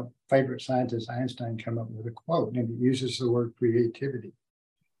again, my favorite scientist, Einstein, came up with a quote, and he uses the word creativity.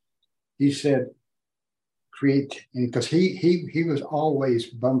 He said, because he was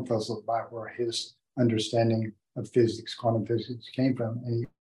always bumfuzzled by where his understanding of physics, quantum physics, came from. And he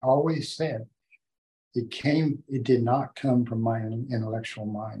always said, it did not come from my intellectual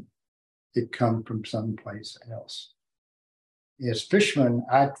mind. It come from someplace else. As Fishman,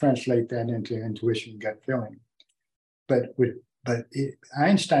 I translate that into intuition, gut feeling. But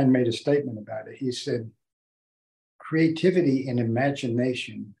Einstein made a statement about it. He said, creativity and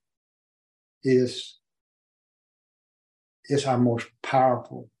imagination is our most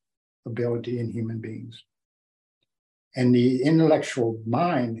powerful ability in human beings. And the intellectual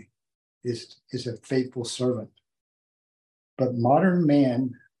mind is a faithful servant. But modern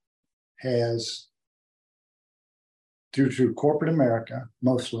man has, through corporate America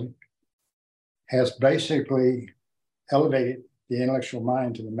mostly, has basically elevated the intellectual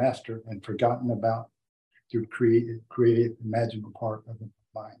mind to the master and forgotten about the creative, imaginable part of the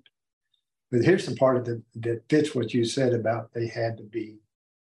mind. But here's the part that fits what you said about they had to be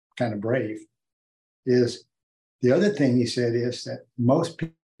kind of brave. Is the other thing he said is that most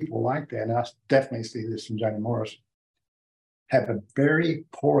people like that, and I definitely see this from Johnny Morris, have a very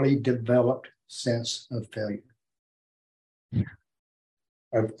poorly developed sense of failure.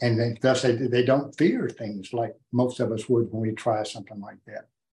 And thus they don't fear things like most of us would when we try something like that.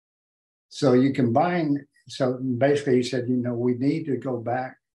 So you combine, so basically he said, we need to go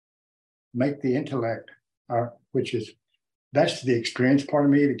back, make the intellect, that's the experience part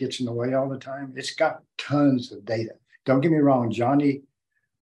of me that gets in the way all the time. It's got tons of data. Don't get me wrong, Johnny,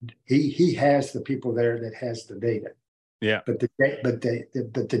 he has the people there that has the data. Yeah. But the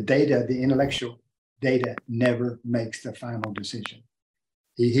data, the intellectual data, never makes the final decision.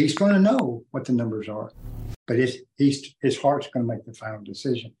 He's going to know what the numbers are, but his heart's going to make the final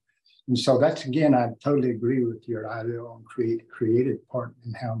decision. And so that's, again, I totally agree with your idea on creative part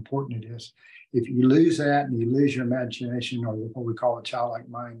and how important it is. If you lose that and you lose your imagination, or what we call a childlike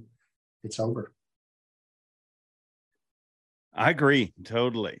mind, it's over. I agree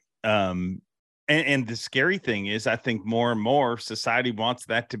totally. And the scary thing is, I think more and more society wants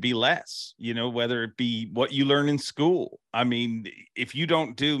that to be less, whether it be what you learn in school. I mean, if you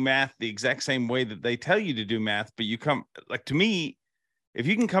don't do math the exact same way that they tell you to do math, but to me, if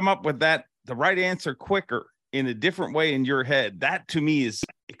you can come up with the right answer quicker in a different way in your head, that to me is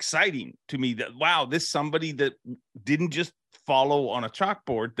exciting to me. That, wow, this somebody that didn't just follow on a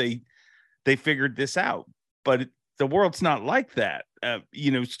chalkboard, they figured this out. But the world's not like that.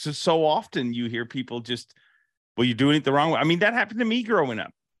 So often you hear people just, well, you're doing it the wrong way. I mean, that happened to me growing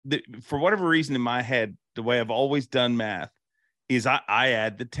up. For whatever reason in my head, the way I've always done math is I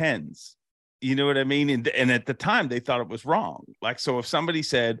add the tens. You know what I mean? And at the time they thought it was wrong. Like, so if somebody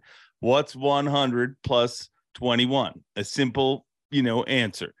said, what's 100 plus 21? A simple,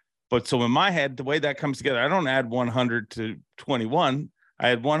 answer. But so in my head, the way that comes together, I don't add 100 to 21. I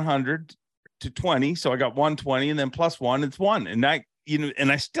add 100 to 20. So I got 120, and then plus one, it's one. And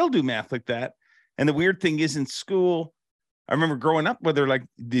and I still do math like that. And the weird thing is, in school, I remember growing up where they're like,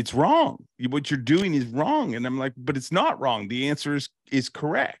 it's wrong. What you're doing is wrong. And I'm like, but it's not wrong. The answer is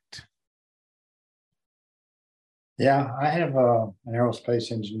correct. Yeah, I have an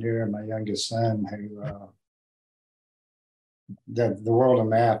aerospace engineer, my youngest son, who the world of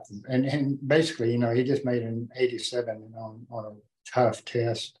math, and basically, he just made an 87 on a tough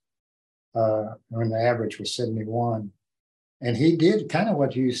test when the average was 71. And he did kind of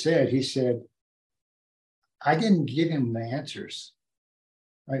what you said. He said, I didn't give him the answers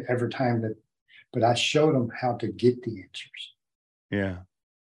every time but I showed him how to get the answers. Yeah.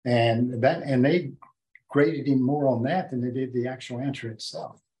 And they graded him more on that than they did the actual answer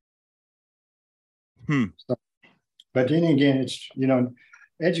itself. So, but then again, it's,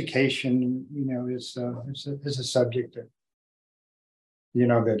 education, is a subject that,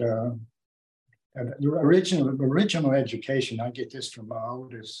 that original education, I get this from my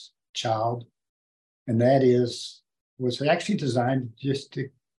oldest child, and that was actually designed just to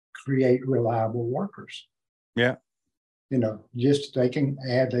create reliable workers. Yeah. Just they can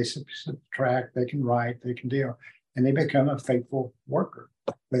add, they subtract, they can write, they can deal, and they become a faithful worker.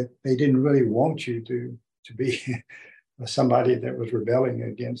 But they didn't really want you to be somebody that was rebelling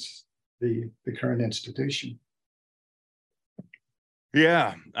against the current institution.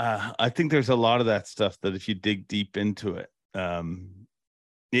 Yeah. I think there's a lot of that stuff that if you dig deep into it,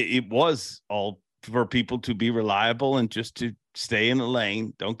 it was all for people to be reliable and just to stay in a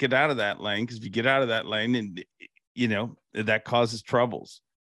lane. Don't get out of that lane, because if you get out of that lane, and that causes troubles.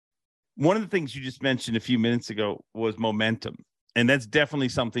 One of the things you just mentioned a few minutes ago was momentum. And that's definitely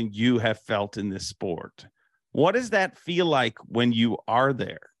something you have felt in this sport. What does that feel like when you are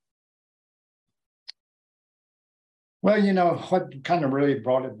there? Well, what kind of really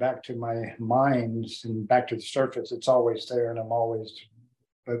brought it back to my mind and back to the surface, it's always there, and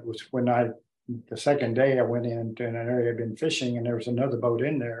but it was when the second day I went into an area I'd been fishing, and there was another boat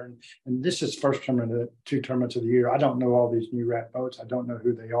in there. And this is first tournament, 2 tournaments of the year. I don't know all these new rat boats. I don't know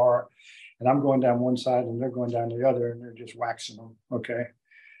who they are. And I'm going down one side and they're going down the other, and they're just waxing them. Okay.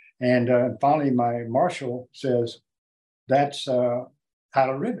 And finally, my marshal says, that's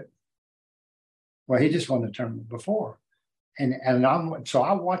Tyler Ribbit. Well, he just won the tournament before. And so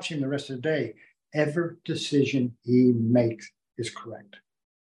I watch him the rest of the day. Every decision he makes is correct.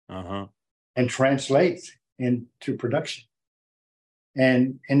 And translates into production.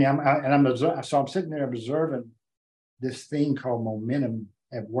 And so I'm sitting there observing this thing called momentum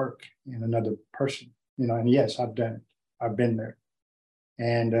at work in another person, and yes, I've done it. I've been there.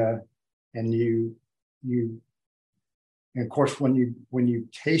 And of course, when you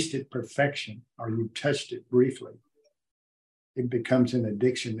tasted perfection, or you touched it briefly, it becomes an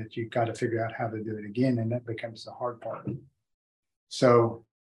addiction that you've got to figure out how to do it again. And that becomes the hard part. So,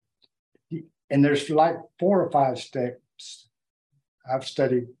 and there's like 4 or 5 steps. I've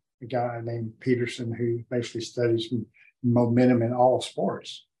studied a guy named Peterson who basically studies momentum in all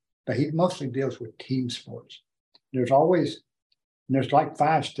sports, but he mostly deals with team sports. There's like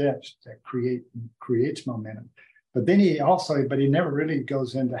 5 steps that creates momentum. But then he never really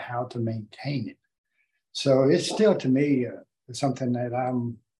goes into how to maintain it. So it's still, to me, something that I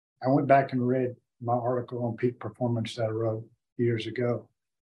went back and read my article on peak performance that I wrote years ago.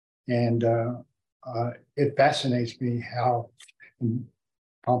 And it fascinates me how,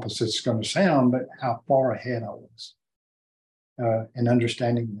 pompous it's going to sound, but how far ahead I was in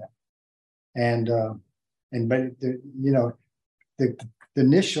understanding that. But the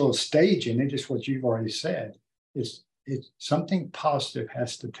initial staging, it is what you've already said, is something positive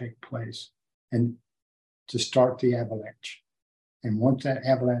has to take place and to start the avalanche. And once that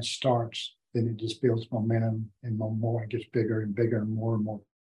avalanche starts, then it just builds momentum, and more, it gets bigger and bigger and more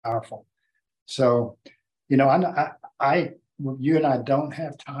powerful. So, you and I don't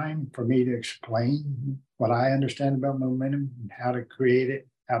have time for me to explain what I understand about momentum and how to create it,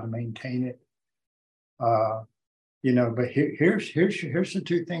 how to maintain it. But here's the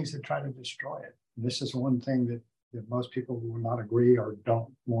 2 things that try to destroy it. And this is one thing that most people will not agree or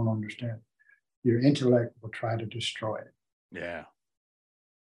don't want to understand. Your intellect will try to destroy it. Yeah.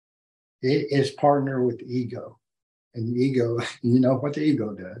 It is partner with ego. And the ego, what the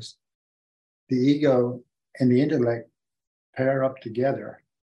ego does. The ego and the intellect pair up together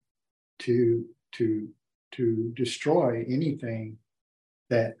to destroy anything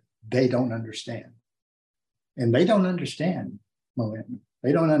that they don't understand. And they don't understand momentum.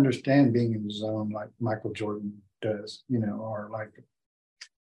 They don't understand being in the zone like Michael Jordan does, or like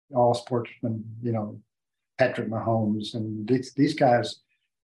all sportsmen, Patrick Mahomes and these guys.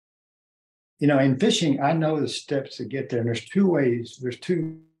 In fishing, I know the steps to get there. And there's 2 ways. There's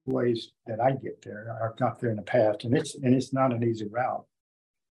 2 ways that I get there. I've got there in the past, and it's not an easy route.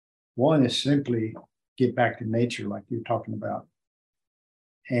 One is simply get back to nature, like you're talking about,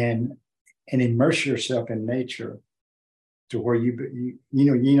 and immerse yourself in nature to where you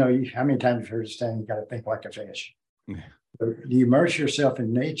how many times you've heard it saying you got to think like a fish. Yeah. You immerse yourself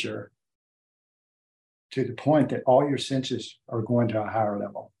in nature to the point that all your senses are going to a higher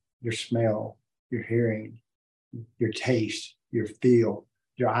level. Your smell, your hearing, your taste, your feel,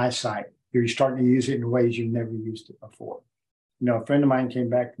 your eyesight. You're starting to use it in ways you've never used it before. A friend of mine came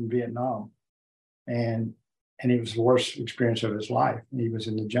back from Vietnam, and it was the worst experience of his life. He was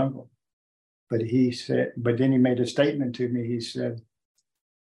in the jungle. But then he made a statement to me. He said,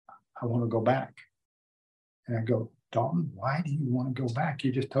 I want to go back. And I go, Dalton, why do you want to go back?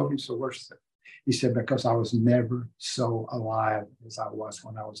 You just told me it's the worst. He said, because I was never so alive as I was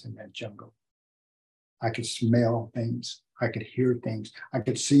when I was in that jungle. I could smell things. I could hear things. I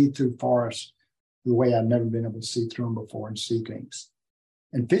could see through forests the way I've never been able to see through them before and see things.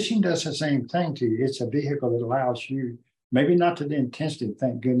 And fishing does the same thing to you. It's a vehicle that allows you, maybe not to the intensity,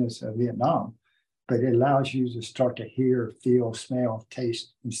 thank goodness, of Vietnam, but it allows you to start to hear, feel, smell,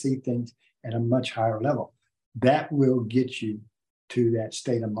 taste, and see things at a much higher level. That will get you to that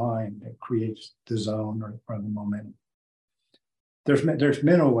state of mind that creates the zone or the momentum. There's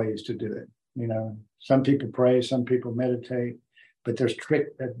mental ways to do it. Some people pray, some people meditate, but those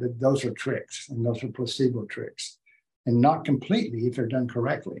are tricks, and those are placebo tricks, and not completely if they're done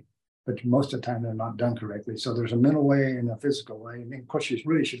correctly. But most of the time they're not done correctly. So there's a mental way and a physical way, and of course you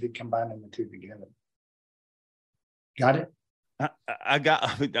really should be combining the two together. Got it? I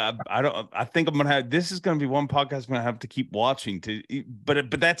think I'm gonna have, this is gonna be one podcast I'm gonna have to keep watching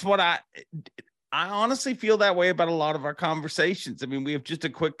but that's what I honestly feel that way about a lot of our conversations. I mean, we have just a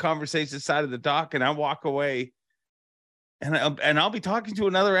quick conversation side of the dock, and I walk away and I'll be talking to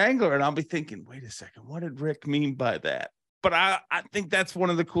another angler, and I'll be thinking, wait a second, what did Rick mean by that? But I think that's one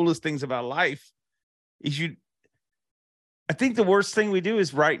of the coolest things about life is I think the worst thing we do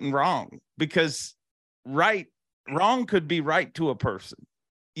is right and wrong, because wrong could be right to a person.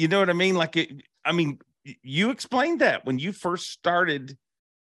 You know what I mean? You explained that when you first started,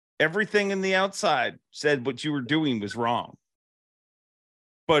 everything in the outside said what you were doing was wrong,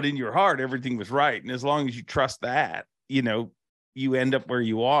 but in your heart, everything was right. And as long as you trust that, you end up where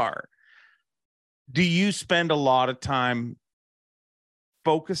you are. Do you spend a lot of time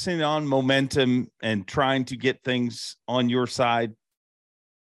focusing on momentum and trying to get things on your side,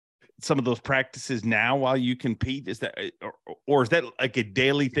 some of those practices now while you compete? Is that, or is that like a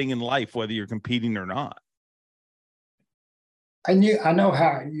daily thing in life, whether you're competing or not? I know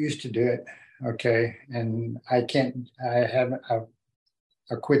how I used to do it. Okay. And I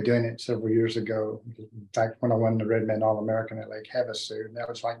quit doing it several years ago. In fact, when I won the Redman All-American at Lake Havasu, and that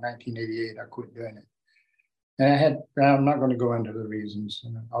was like 1988, I quit doing it. And I'm not going to go into the reasons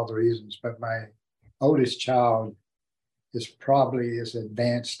and all the reasons, but my oldest child is probably as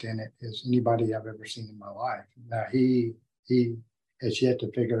advanced in it as anybody I've ever seen in my life. Now he has yet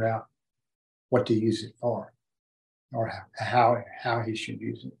to figure out what to use it for, or how he should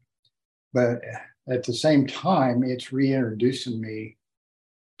use it. But at the same time, it's reintroducing me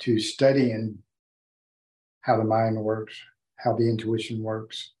to studying how the mind works, how the intuition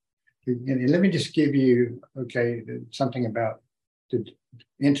works. And let me just give you, something about the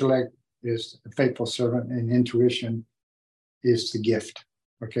intellect is the faithful servant, and intuition is the gift.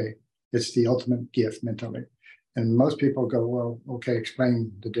 Okay, it's the ultimate gift mentally. And most people go, well, okay,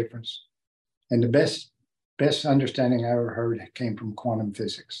 explain the difference. And the best understanding I ever heard came from quantum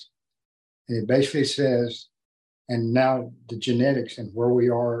physics. And it basically says, and now the genetics and where we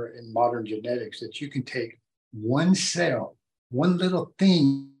are in modern genetics, that you can take one cell, one little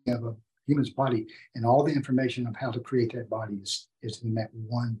thing of a human's body, and all the information of how to create that body is in that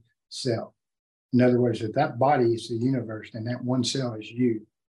one cell. In other words, if that body is the universe, then that one cell is you.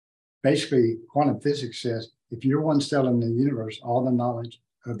 Basically, quantum physics says if you're one cell in the universe, all the knowledge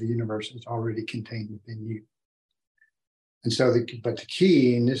of the universe is already contained within you. And so, but the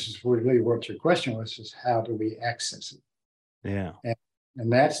key, and this is really what your question was, is how do we access it? Yeah.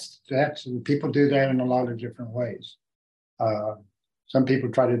 And that's people do that in a lot of different ways. Some people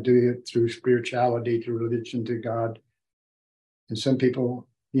try to do it through spirituality, through religion, to God. And some people,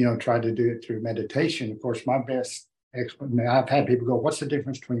 try to do it through meditation. Of course, my best explanation, I've had people go, what's the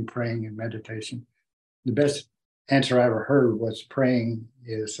difference between praying and meditation? The best answer I ever heard was praying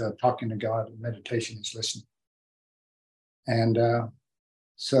is talking to God, and meditation is listening. And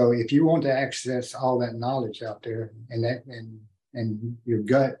so if you want to access all that knowledge out there, and your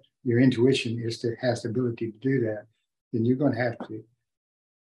gut, your intuition has the ability to do that, then you're going to have to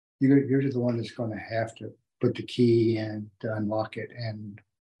you're the one that's going to have to put the key in to unlock it, and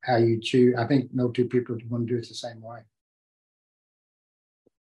how you choose. I think no two people want to do it the same way.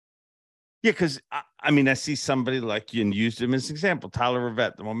 Yeah, because I mean, I see somebody like you and used him as an example, Tyler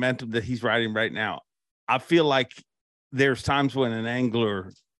Rivette, the momentum that he's riding right now. I feel like there's times when an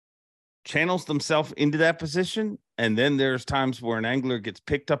angler channels themselves into that position, and then there's times where an angler gets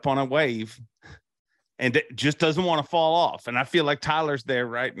picked up on a wave and it just doesn't want to fall off. And I feel like Tyler's there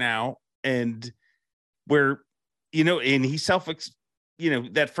right now, and where, and he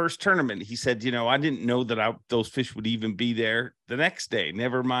that first tournament, he said, I didn't know that those fish would even be there the next day,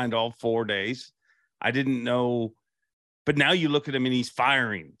 never mind all 4 days. I didn't know, but now you look at him and he's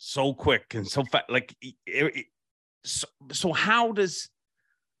firing so quick and so fast. Like, so how does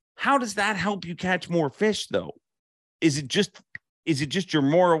that help you catch more fish though? Is it just you're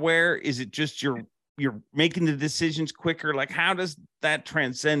more aware? Is it just you're making the decisions quicker? Like, how does that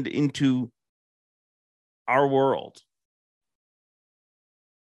transcend into our world?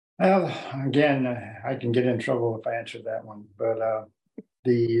 Well, again, I can get in trouble if I answer that one, but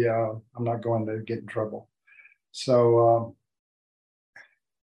I'm not going to get in trouble. So,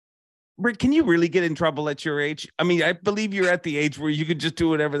 Rick, can you really get in trouble at your age? I mean, I believe you're at the age where you could just do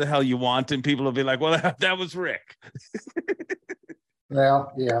whatever the hell you want, and people will be like, "Well, that was Rick."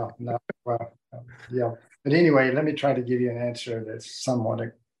 Well, yeah, no, well, yeah. But anyway, let me try to give you an answer that's somewhat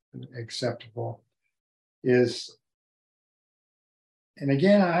acceptable. And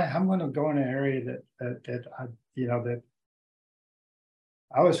again, I'm going to go in an area that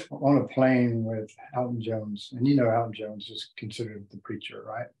I was on a plane with Alton Jones, and Alton Jones is considered the preacher,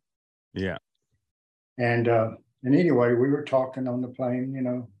 right? Yeah. And anyway, we were talking on the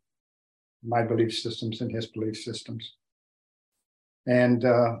plane, my belief systems and his belief systems, and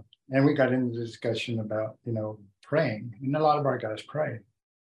we got into the discussion about praying, and a lot of our guys pray,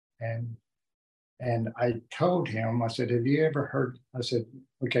 and I told him, I said, have you ever heard, I said,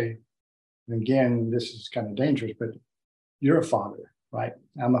 okay, and again, this is kind of dangerous, but you're a father, right?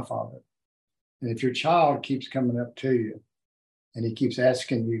 I'm a father. And if your child keeps coming up to you and he keeps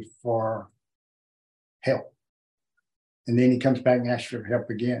asking you for help, and then he comes back and asks for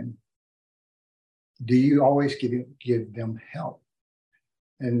help again, do you always give them help?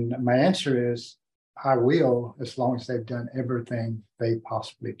 And my answer is, I will, as long as they've done everything they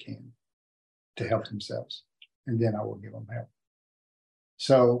possibly can to help themselves, and then I will give them help.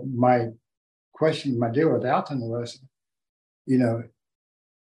 So my deal with Alton was,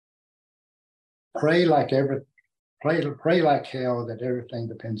 pray like hell that everything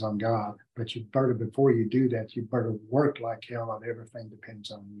depends on God, but you better, before you do that, you better work like hell that everything depends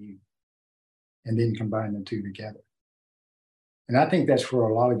on you, and then combine the two together. And I think that's where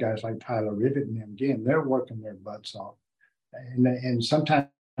a lot of guys like Tyler Rivett and them, again, they're working their butts off, and sometimes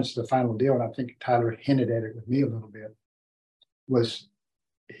the final deal, and I think Tyler hinted at it with me a little bit, was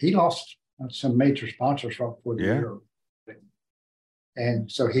he lost some major sponsors right before the year.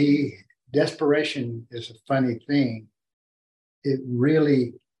 And so desperation is a funny thing. It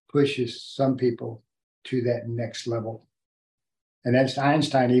really pushes some people to that next level. And as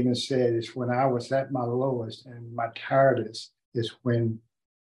Einstein even said, is when I was at my lowest and my tiredest is when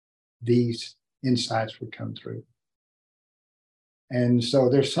these insights would come through. And so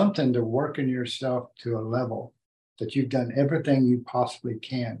there's something to working yourself to a level that you've done everything you possibly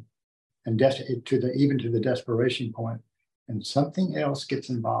can, and even to the desperation point, and something else gets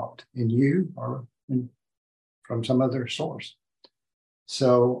involved in you or from some other source.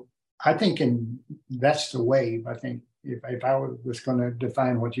 So I think that's the wave. I think if I was going to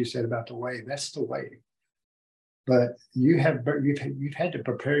define what you said about the wave, that's the wave. But you've had to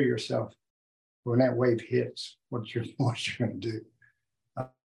prepare yourself when that wave hits, what you're going to do.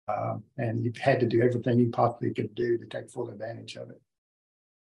 And you've had to do everything you possibly could do to take full advantage of it.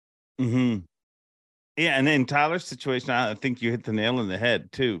 Mm-hmm. Yeah, and in Tyler's situation, I think you hit the nail on the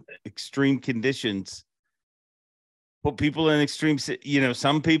head too. Extreme conditions put people in extreme.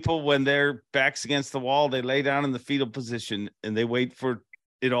 Some people, when their back's against the wall, they lay down in the fetal position and they wait for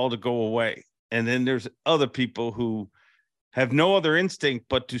it all to go away. And then there's other people who have no other instinct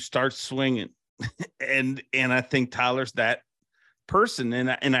but to start swinging. and I think Tyler's that person.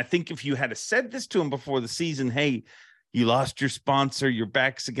 And I think if you had said this to him before the season, hey, you lost your sponsor, your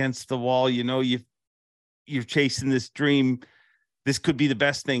back's against the wall, you're chasing this dream, this could be the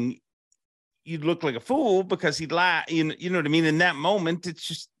best thing, you'd look like a fool because he'd lie. You know what I mean? In that moment,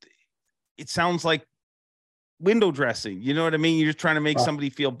 it sounds like window dressing. You know what I mean? You're just trying to make somebody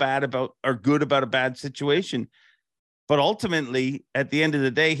feel bad about or good about a bad situation. But ultimately, at the end of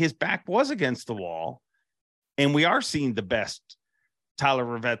the day, his back was against the wall. And we are seeing the best Tyler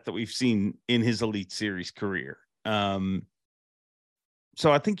Rivette that we've seen in his Elite Series career.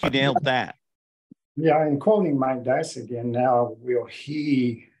 So I think you nailed that. Yeah, and quoting Mike Dice again, now will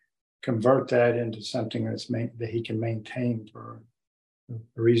he convert that into something that he can maintain for a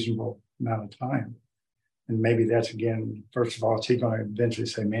reasonable amount of time? And maybe that's, again, first of all, is he going to eventually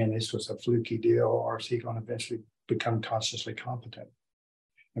say, man, this was a fluky deal, or is he going to eventually become consciously competent?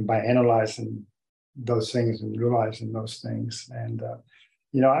 And by analyzing those things and realizing those things. And,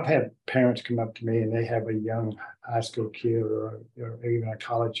 I've had parents come up to me and they have a young high school kid or even a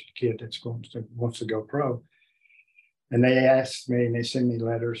college kid wants to go pro. And they ask me and they send me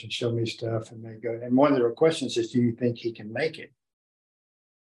letters and show me stuff, and they go, and one of their questions is, do you think he can make it?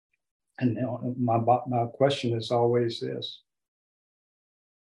 And my question is always this: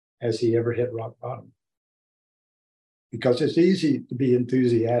 has he ever hit rock bottom? Because it's easy to be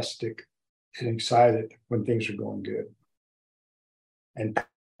enthusiastic and excited when things are going good and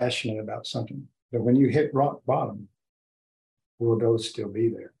passionate about something. But when you hit rock bottom, will those still be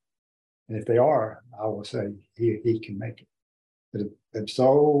there? And if they are, I will say he can make it. But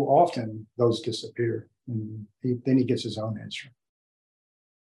so often those disappear, and then he gets his own answer.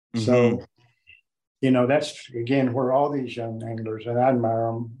 Mm-hmm. So, that's, again, where all these young anglers, and I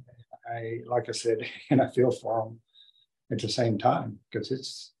admire them, like I said, and I feel for them at the same time,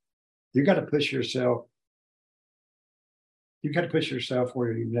 because you got to push yourself. You got to push yourself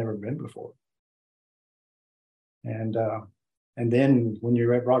where you've never been before. And then when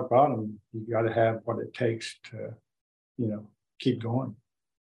you're at rock bottom, you got to have what it takes to, keep going.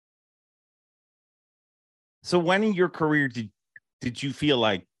 So when in your career did you feel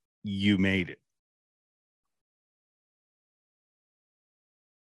like you made it?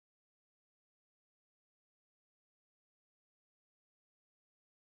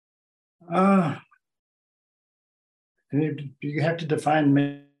 You have to define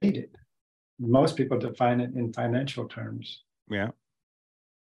made it. Most people define it in financial terms. Yeah.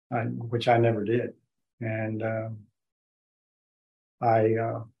 Which I never did. And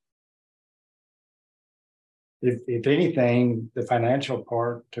if anything, the financial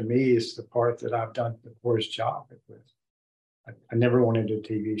part to me is the part that I've done the worst job with. I never wanted a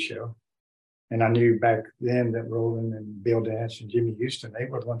TV show. And I knew back then that Roland and Bill Dance and Jimmy Houston, they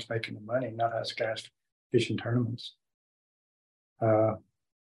were the ones making the money, not us guys fishing tournaments.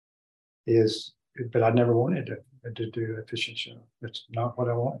 But I never wanted to do a fishing show. That's not what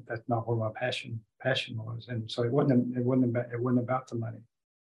I want. That's not where my passion was. And so it wasn't about the money.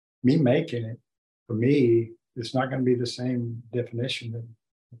 Me making it, for me, it's not going to be the same definition that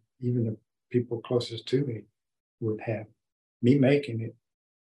even the people closest to me would have. Me making it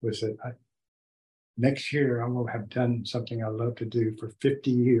was that next year I will have done something I love to do for 50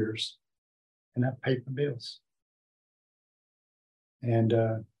 years, and I've paid my bills. And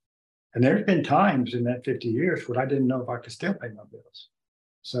there's been times in that 50 years where I didn't know if I could still pay my bills.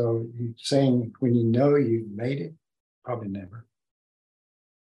 So saying when you've made it, probably never.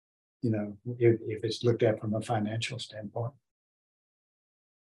 If it's looked at from a financial standpoint.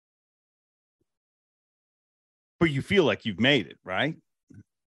 But you feel like you've made it, right?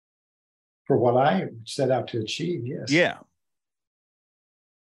 For what I set out to achieve, yes. Yeah.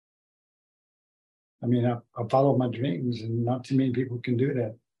 I mean, I follow my dreams, and not too many people can do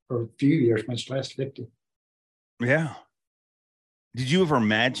that for a few years, much less 50. Yeah. Did you ever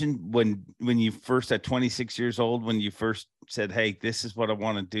imagine when you first, at 26 years old, when you first said, hey, this is what I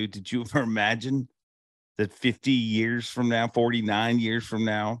want to do, did you ever imagine that 50 years from now, 49 years from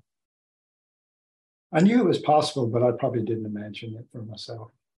now? I knew it was possible, but I probably didn't imagine it for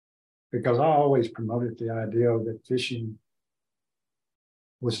myself, because I always promoted the idea that fishing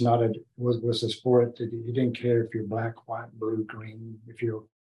was a sport that you didn't care if you're black, white, blue, green, if you're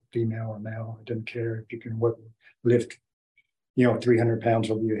female or male. It didn't care if you can lift 300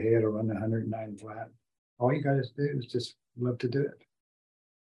 pounds over your head or run 109 flat. All you got to do is just love to do it.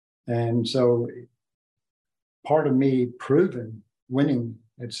 And so part of me winning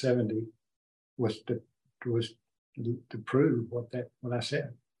at 70 was to prove what I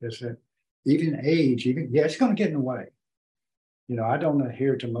said, is that even age, it's going to get in the way. I don't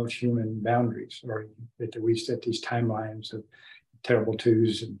adhere to most human boundaries, or that we set these timelines of terrible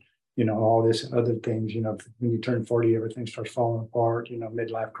twos and all this other things. When you turn 40, everything starts falling apart.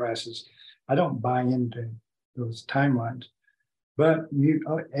 Midlife crisis. I don't buy into those timelines, but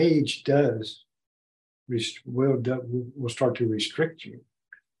age will start to restrict you.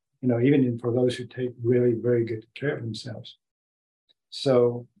 Even for those who take really very good care of themselves.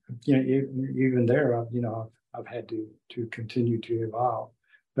 So even there, I've had to continue to evolve,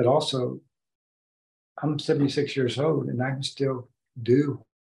 but also I'm 76 years old and I can still do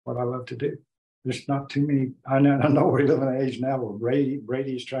what I love to do. There's not too many. I know we live in an age now where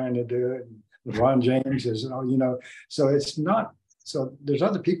Brady's trying to do it. And LeBron James is, so it's not. So there's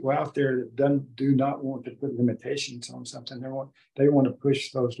other people out there that do not want to put limitations on something. They want to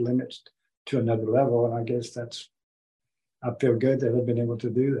push those limits to another level. And I guess I feel good that I've been able to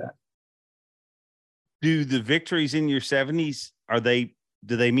do that. Do the victories in your 70s,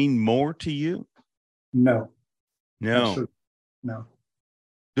 do they mean more to you? No. No. No.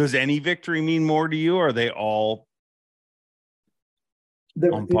 Does any victory mean more to you, or are they all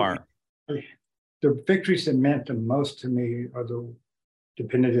on par? The victories that meant the most to me are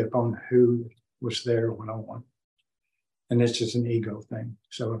dependent upon who was there when I won. And it's just an ego thing.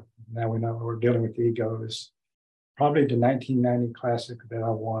 So now we know we're dealing with the ego. Is probably the 1990 Classic that I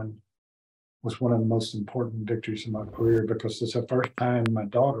won was one of the most important victories in my career, because it's the first time my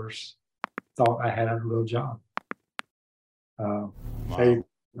daughters thought I had a real job. Wow.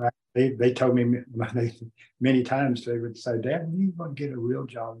 They told me many times, they would say, "Dad, you want to get a real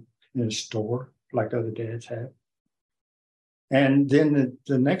job in a store like other dads have." And then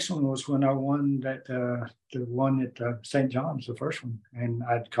the next one was when I won the one at St. John's, the first one. And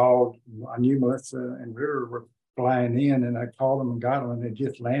I knew Melissa and Ritter were flying in, and I called them and got them, and they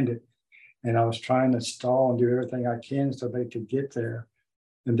just landed. And I was trying to stall and do everything I can so they could get there.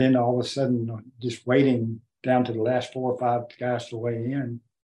 And then all of a sudden, just waiting down to the last 4 or 5 guys to weigh in.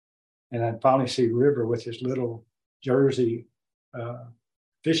 And I'd finally see River with his little jersey,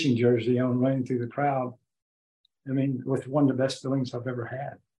 fishing jersey on, running through the crowd. I mean, with one of the best feelings I've ever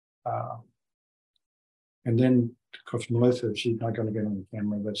had. And then, of course, Melissa, she's not going to get on the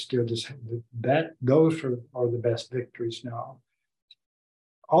camera, but still, those are the best victories now.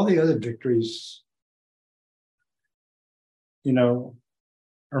 All the other victories,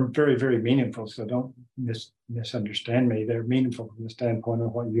 are very, very meaningful. So don't misunderstand me. They're meaningful from the standpoint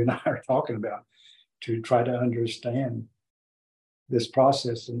of what you and I are talking about, to try to understand this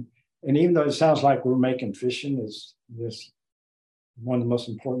process. And even though it sounds like we're making fishing is this one of the most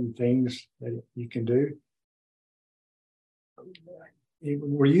important things that you can do,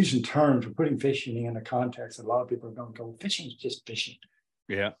 we're using terms, we're putting fishing in a context. A lot of people are going to go, fishing is just fishing.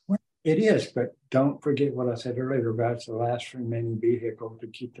 Yeah. Well, it is, but don't forget what I said earlier about it's the last remaining vehicle to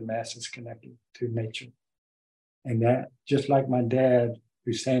keep the masses connected to nature. And that, just like my dad,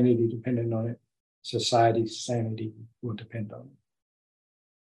 whose sanity depended on it, society's sanity will depend on it.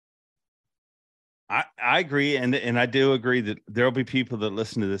 I agree, and I do agree that there'll be people that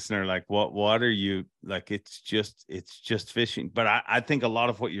listen to this and are like, what are you like? It's just fishing. But I think a lot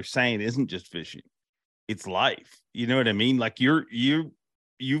of what you're saying isn't just fishing. It's life. You know what I mean? Like you've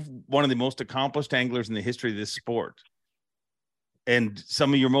one of the most accomplished anglers in the history of this sport. And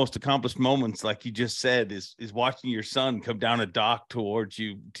some of your most accomplished moments, like you just said, is watching your son come down a dock towards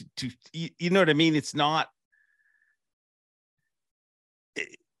you to you know what I mean? It's not,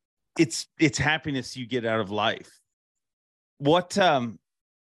 it's happiness you get out of life. What, had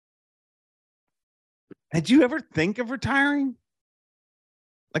you ever think of retiring?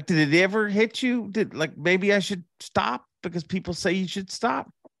 Like, did it ever hit you? Maybe I should stop because people say you should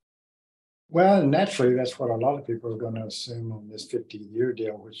stop? Well, naturally, that's what a lot of people are going to assume on this 50-year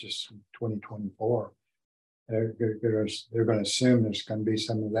deal, which is 2024. They're going to assume there's going to be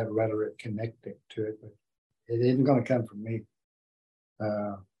some of that rhetoric connected to it, but it isn't going to come from me.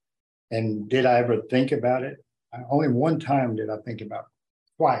 And did I ever think about it? Only one time did I think about,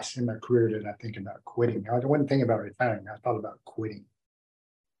 twice in my career did I think about quitting. I wasn't thinking about retiring. I thought about quitting.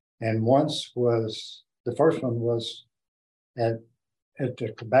 And once was, the first one was at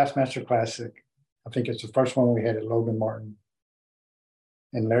the Bassmaster Classic. I think it's the first one we had at Logan Martin.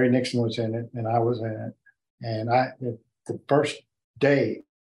 And Larry Nixon was in it, and I was in it. And the first day,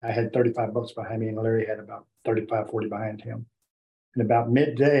 I had 35 boats behind me, and Larry had about 35, 40 behind him. And about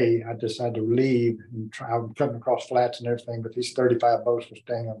midday, I decided to leave and try. I was cutting across flats and everything, but these 35 boats were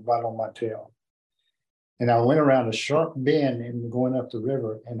staying right on my tail. And I went around a sharp bend and going up the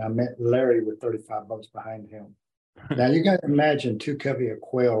river, and I met Larry with 35 boats behind him. Now you got to imagine two covey of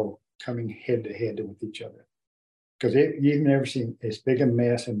quail coming head to head with each other, because you've never seen as big a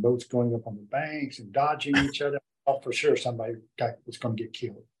mess and boats going up on the banks and dodging each other. I thought for sure somebody was going to get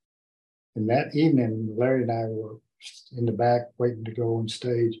killed. And that evening, Larry and I were in the back waiting to go on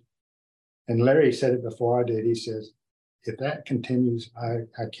stage. And Larry said it before I did. He says, if that continues, I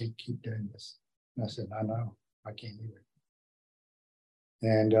can't keep doing this. And I said, I know, I can't either.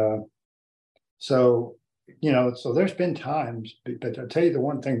 And so there's been times, but I'll tell you the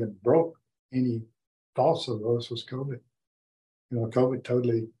one thing that broke any thoughts of those was COVID. COVID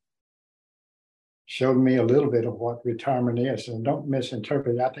totally showed me a little bit of what retirement is. And don't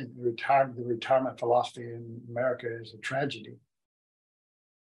misinterpret it. I think the retirement philosophy in America is a tragedy,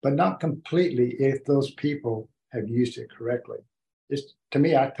 but not completely if those people have used it correctly. It's, to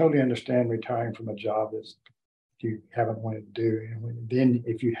me, I totally understand retiring from a job that you haven't wanted to do. And then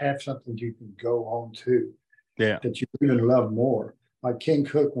if you have something you can go on to, that you even love more. Like King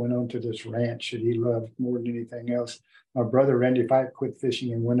Cook went on to this ranch that he loved more than anything else. My brother Randy Fife quit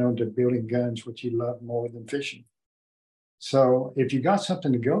fishing and went on to building guns, which he loved more than fishing. So if you got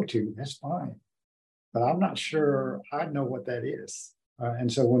something to go to, that's fine. But I'm not sure I know what that is.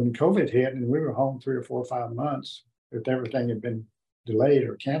 And so when COVID hit and we were home 3 or 4 or 5 months, if everything had been delayed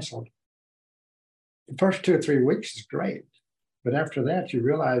or canceled, the first 2 or 3 weeks is great. But after that, you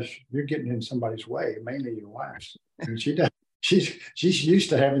realize you're getting in somebody's way, mainly your wife's. And she's used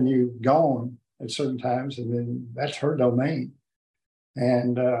to having you gone at certain times, and then that's her domain.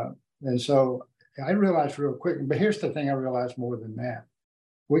 And so I realized real quick, but here's the thing I realized more than that.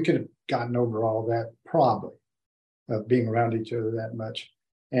 We could have gotten over all that probably, of being around each other that much.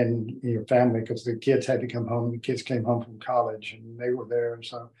 And your family, because the kids had to come home, the kids came home from college and they were there. And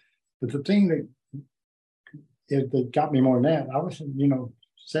so, but the thing that got me more than that, I was in,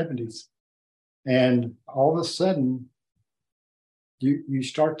 70s. And all of a sudden, you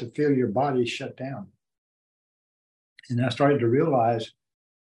start to feel your body shut down. And I started to realize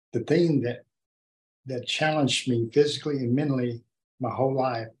the thing that challenged me physically and mentally my whole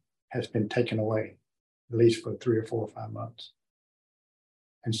life has been taken away, at least for 3 or 4 or 5 months.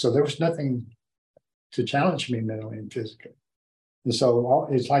 And so there was nothing to challenge me mentally and physically. And so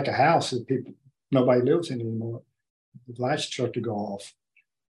it's like a house that nobody lives in anymore. The lights start to go off.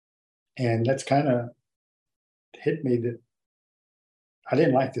 And that's kind of hit me that I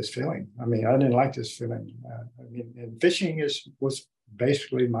didn't like this feeling. I didn't like this feeling. And fishing was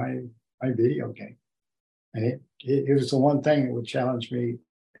basically my video game. And it was the one thing that would challenge me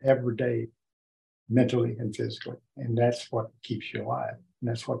every day, mentally and physically. And that's what keeps you alive. And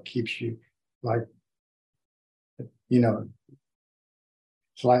that's what keeps you it's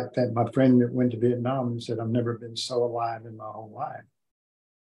like that. My friend that went to Vietnam and said, I've never been so alive in my whole life.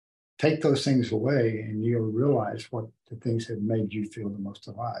 Take those things away and you'll realize what the things have made you feel the most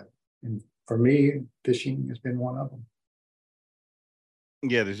alive. And for me, fishing has been one of them.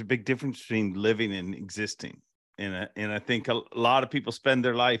 Yeah, there's a big difference between living and existing. And I think a lot of people spend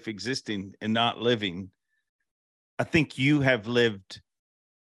their life existing and not living. I think you have lived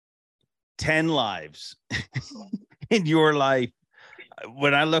 10 lives in your life.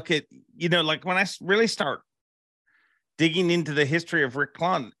 When I look at, when I really start digging into the history of Rick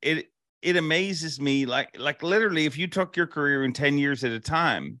Clunn, it amazes me. Like literally, if you took your career in 10 years at a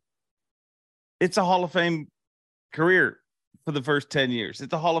time, it's a Hall of Fame career for the first 10 years.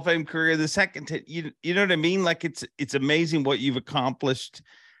 It's a Hall of Fame career the second 10. You know what I mean? Like it's amazing what you've accomplished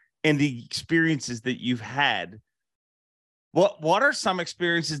and the experiences that you've had. What are some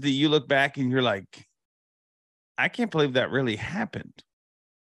experiences that you look back and you're like, I can't believe that really happened?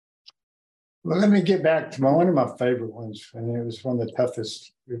 Well, let me get back to one of my favorite ones. And it was one of the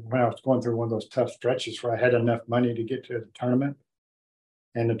toughest, when I was going through one of those tough stretches where I had enough money to get to the tournament.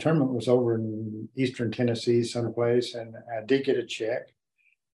 And the tournament was over in Eastern Tennessee, someplace. And I did get a check,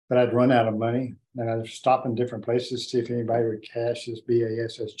 but I'd run out of money. And I'd stop in different places to see if anybody would cash this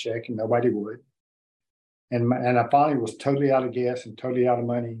BASS check, and nobody would. And I finally was totally out of gas and totally out of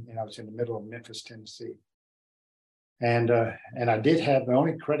money. And I was in the middle of Memphis, Tennessee. And I did have, the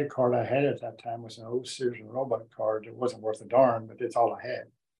only credit card I had at that time was an old Sears and Roebuck card. It wasn't worth a darn, but that's all I had.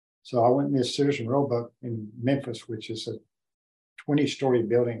 So I went in this Sears and Roebuck in Memphis, which is a 20-story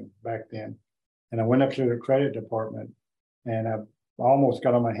building back then. And I went up to the credit department and I almost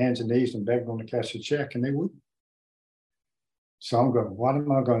got on my hands and knees and begged them to cash a check, and they wouldn't. So I'm going, what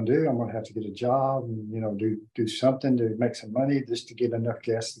am I going to do? I'm going to have to get a job and, do something to make some money just to get enough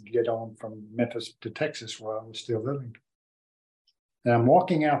gas to get on from Memphis to Texas where I was still living. And I'm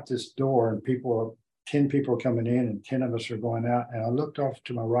walking out this door and 10 people are coming in and 10 of us are going out. And I looked off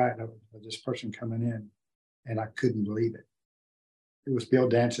to my right of this person coming in and I couldn't believe it. It was Bill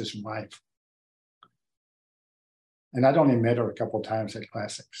Dance's wife. And I'd only met her a couple of times at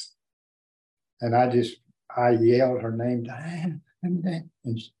Classics. And I yelled her name, Diane, and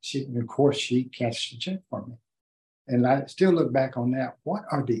of course she cashed the check for me. And I still look back on that. What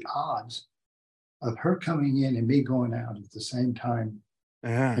are the odds of her coming in and me going out at the same time?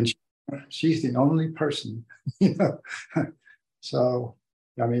 And she's the only person, So,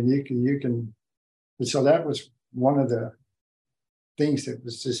 you can. So that was one of the things that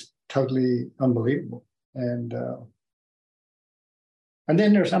was just totally unbelievable. And And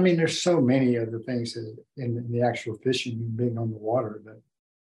then there's so many other things in the actual fishing and being on the water that,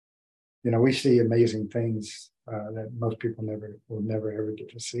 we see amazing things that most people will never ever get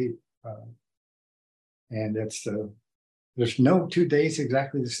to see. And there's no 2 days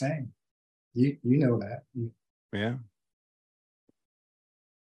exactly the same. You know that. Yeah.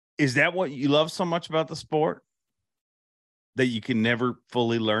 Is that what you love so much about the sport? That you can never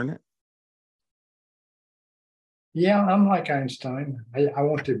fully learn it? Yeah, I'm like Einstein. I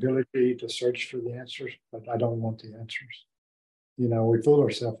want the ability to search for the answers, but I don't want the answers. We fool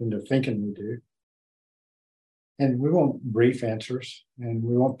ourselves into thinking we do. And we want brief answers, and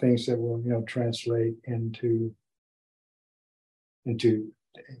we want things that will, translate into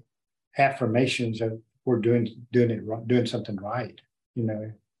affirmations that we're doing something right, and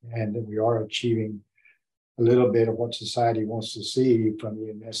that we are achieving a little bit of what society wants to see from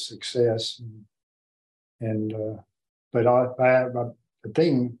the immense success. But the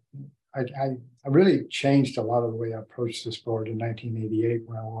thing, I really changed a lot of the way I approached the sport in 1988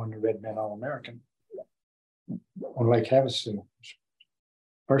 when I won the Red Man All-American on Lake Havasu.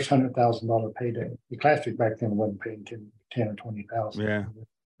 First $100,000 payday. The Classic back then wasn't paying 10 or 20,000. Yeah. The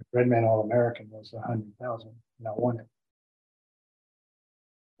Red Man All-American was 100,000, and I won it.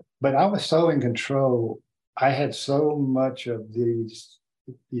 But I was so in control. I had so much of these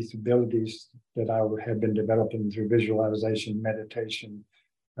abilities that I had been developing through visualization, meditation,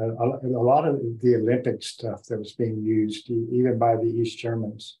 a lot of the Olympic stuff that was being used, even by the East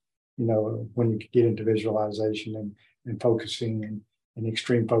Germans, when you get into visualization and focusing and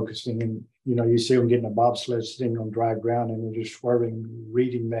extreme focusing. And, you see them getting a bobsled sitting on dry ground and they're just swerving,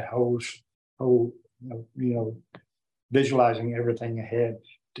 reading the whole, visualizing everything ahead.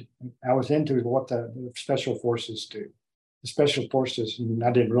 I was into what the special forces do. The special forces, and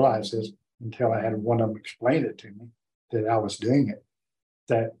I didn't realize this until I had one of them explain it to me, that I was doing it,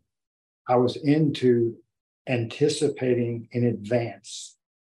 that I was into anticipating in advance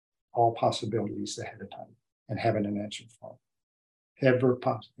all possibilities ahead of time and having an answer for them. Ever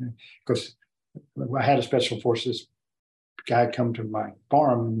possible. Because I had a special forces guy come to my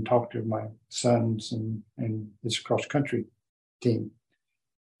farm and talk to my sons and his cross-country team.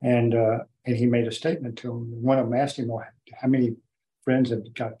 And he made a statement to him. One of them asked him, well, how many friends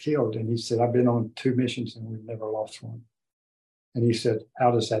have got killed? And he said, I've been on 2 missions and we've never lost one. And he said, how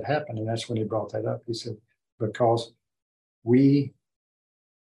does that happen? And that's when he brought that up. He said, because we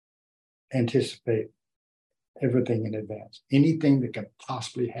anticipate everything in advance. Anything that could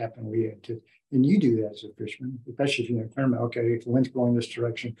possibly happen, we anticipate. And you do that as a fisherman, especially if you're in a tournament. Okay, if the wind's blowing this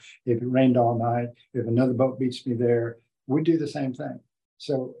direction, if it rained all night, if another boat beats me there, we do the same thing.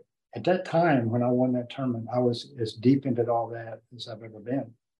 So at that time, when I won that tournament, I was as deep into all that as I've ever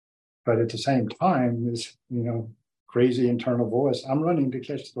been. But at the same time, this, crazy internal voice, I'm running to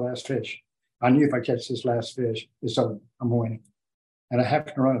catch the last fish. I knew if I catch this last fish, it's over, I'm winning. And I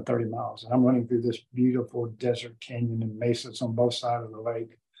have to run at 30 miles. And I'm running through this beautiful desert canyon and mesas on both sides of the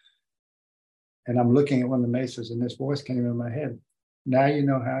lake. And I'm looking at one of the mesas and this voice came in my head. Now you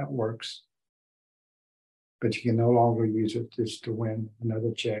know how it works. But you can no longer use it just to win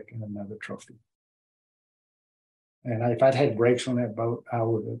another check and another trophy. And if I'd had brakes on that boat, I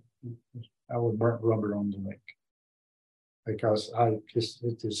would burn rubber on the lake, because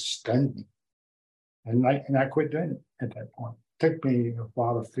it just stunned me. And I quit doing it at that point. It took me a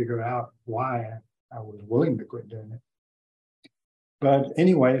while to figure out why I was willing to quit doing it. But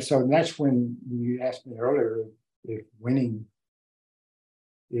anyway, so that's when you asked me earlier if winning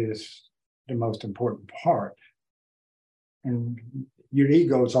is the most important part. And your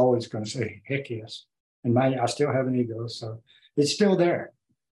ego is always going to say, heck yes. And I still have an ego, so it's still there.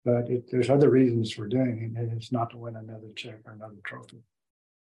 But there's other reasons for doing it, and it's not to win another check or another trophy.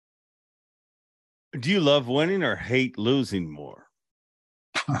 Do you love winning or hate losing more?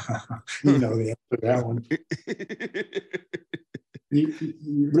 You know the answer to that one.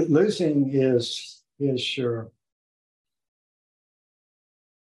 Losing is sure.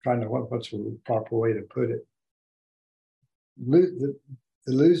 Trying to what's the proper way to put it. The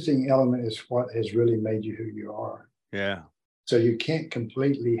losing element is what has really made you who you are. Yeah. So you can't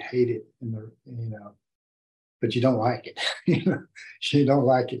completely hate it but you don't like it. You don't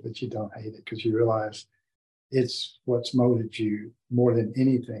like it, but you don't hate it, because you realize it's what's molded you more than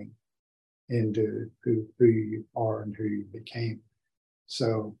anything into who you are and who you became.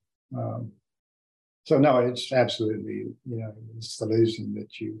 So no, it's absolutely, it's the losing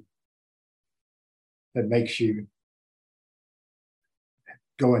that makes you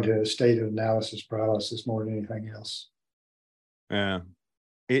go into a state of analysis paralysis more than anything else. Yeah.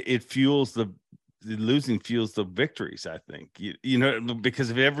 It fuels the the losing fuels the victories, I think. You know, because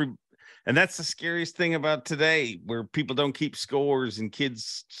of and that's the scariest thing about today, where people don't keep scores and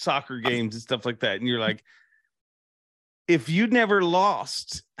kids' soccer games and stuff like that. And you're like, if you never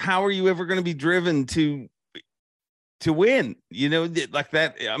lost, how are you ever going to be driven to win? You know, like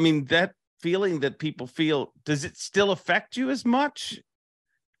that. I mean, that feeling that people feel, does it still affect you as much?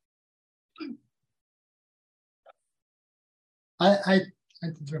 I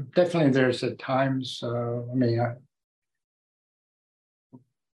definitely, there's at times,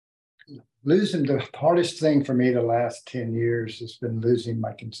 losing, the hardest thing for me the last 10 years has been losing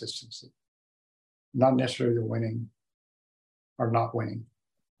my consistency, not necessarily the winning or not winning.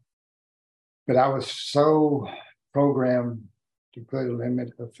 But I was so programmed to put a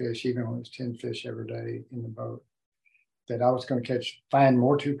limit of fish, even when it was 10 fish every day in the boat, that I was going to find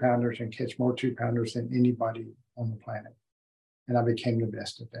more 2-pounders and catch more 2-pounders than anybody on the planet. And I became the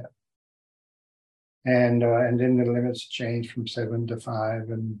best at that. And then the limits changed from 7 to 5.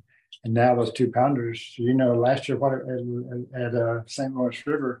 And now those 2-pounders, you know, last year at St. Louis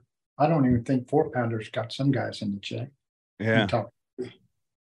River, I don't even think 4-pounders got some guys in the check. Yeah.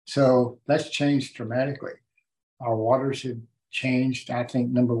 So that's changed dramatically. Our waters have changed, I think,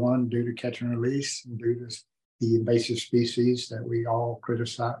 number one, due to catch and release, and due to the invasive species that we all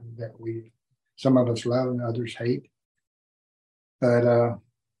criticize, that some of us love and others hate. But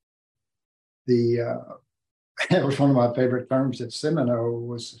it was one of my favorite terms at Seminole,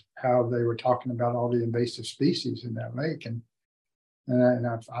 was how they were talking about all the invasive species in that lake. And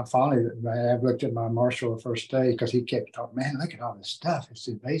I finally, I looked at my marshal the first day, because he kept talking, man, look at all this stuff. It's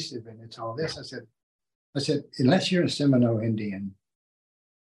invasive and it's all this. I said, unless you're a Seminole Indian,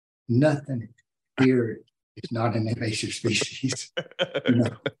 nothing here is not an invasive species. You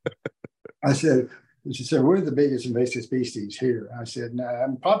know? She said, we're the biggest invasive species here. I said, no,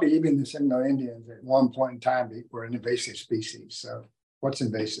 I'm probably even the Seminole Indians at one point in time were an invasive species. So what's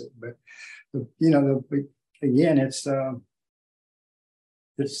invasive? But, again,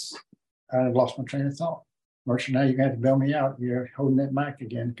 I've lost my train of thought. Mercer, now you're going to have to bail me out. You're holding that mic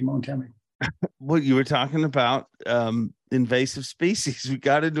again. Come on, tell me. Well, you were talking about invasive species. We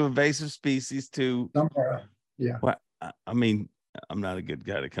got into invasive species to somewhere. Yeah. Well, I mean, I'm not a good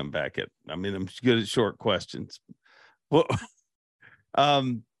guy to come back at. I mean, I'm good at short questions. Well,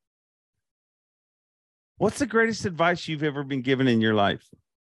 what's the greatest advice you've ever been given in your life?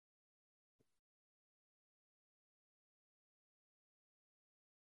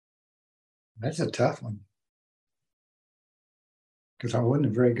 That's a tough one, because I wasn't a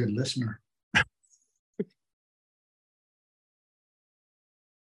very good listener.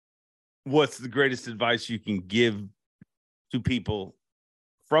 What's the greatest advice you can give to people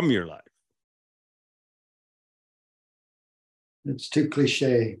from your life? It's too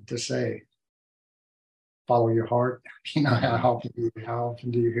cliche to say, follow your heart. You know, how often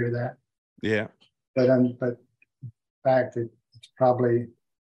do you hear that? Yeah. But in fact, it's probably,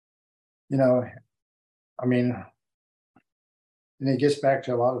 and it gets back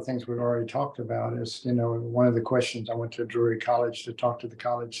to a lot of things we've already talked about. Is, one of the questions, I went to Drury College to talk to the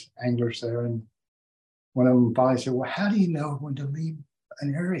college anglers there, and one of them finally said, well, how do you know when to leave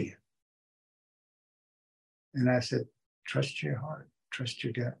an area? And I said, trust your heart, trust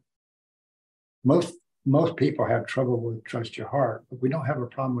your gut. Most people have trouble with trust your heart, but we don't have a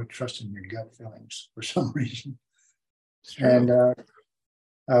problem with trusting your gut feelings for some reason. And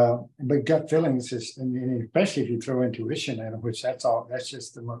but gut feelings is, and especially if you throw intuition in, which that's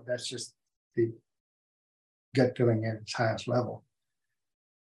just the gut feeling at its highest level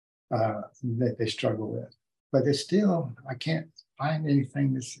that they struggle with. But it's still, I can't find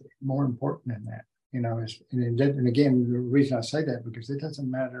anything that's more important than that. And again, the reason I say that, because it doesn't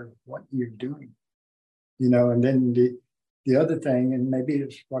matter what you're doing, and then the other thing, and maybe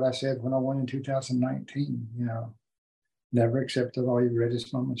it's what I said when I won in 2019, never accept that all your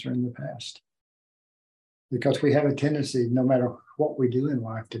greatest moments are in the past. Because we have a tendency, no matter what we do in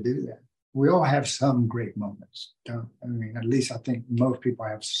life, to do that. We all have some great moments. At least I think most people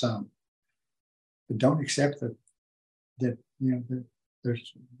have some. But don't accept that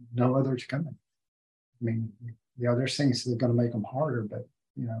there's no others coming. There's things that are going to make them harder, but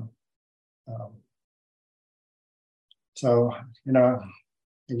so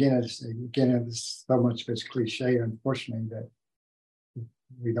again, it's so much of it's cliche, unfortunately, that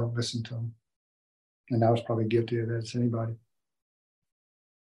we don't listen to them. And I was probably guilty of that as anybody.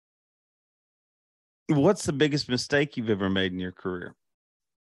 What's the biggest mistake you've ever made in your career?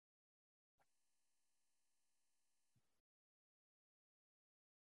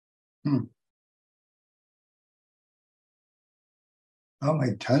 I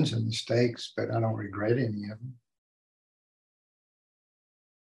made tons of mistakes, but I don't regret any of them.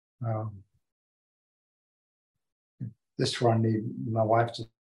 This is where I need my wife to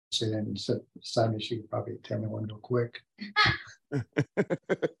sit in and sit beside me. She could probably tell me one real quick.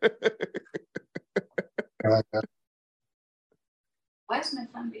 Where's my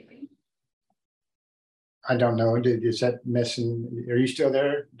phone, baby? I don't know. Is that messing? Are you still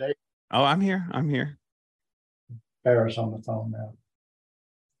there, Dave? Oh, I'm here. I'm here. Barrett's on the phone now.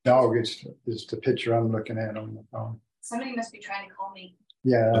 Dog is the picture I'm looking at on the phone. Somebody must be trying to call me.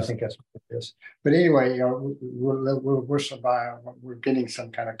 Yeah, I think that's what it is. But anyway, we're surviving. We're getting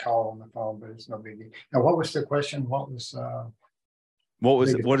some kind of call on the phone, but it's no biggie. Now, what was the question? What is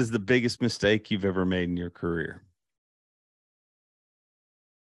the biggest mistake you've ever made in your career?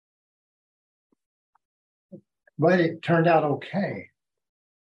 But it turned out okay.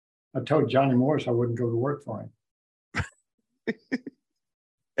 I told Johnny Morris I wouldn't go to work for him.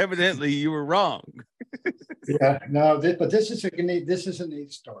 Evidently, you were wrong. Yeah, no, but this is a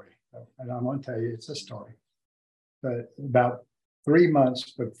neat story, and I'm going to tell you, it's a story. But about 3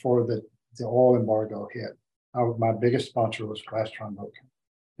 months before the oil embargo hit, my biggest sponsor was Plastron Boat Company,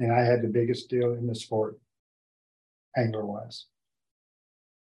 and I had the biggest deal in the sport, angler-wise.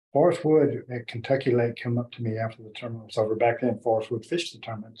 Forrest Wood at Kentucky Lake came up to me after the tournament was over. Back then, Forrest Wood fished the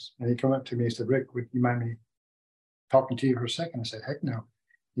tournaments, and he came up to me and said, "Rick, would you mind me talking to you for a second?" I said, "Heck no."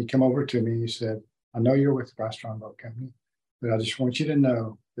 He came over to me and he said, "I know you're with Bassmaster Boat Company, but I just want you to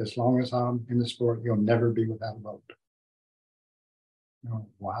know, as long as I'm in the sport, you'll never be without a boat." Oh,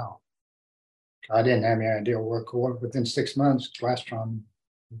 wow. I didn't have any idea what within 6 months, Glastron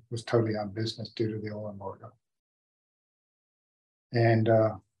was totally out of business due to the oil embargo. And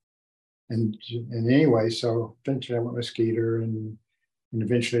anyway, so eventually I went with Skeeter, and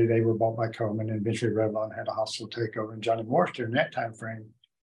eventually they were bought by Coleman, and eventually Revlon had a hostile takeover. And Johnny Morris during that time frame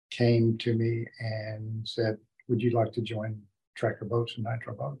came to me and said, "Would you like to join Tracker Boats and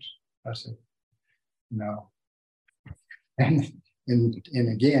Nitro Boats?" I said, "No." And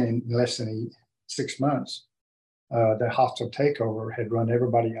again, in less than 6 months, the hostile takeover had run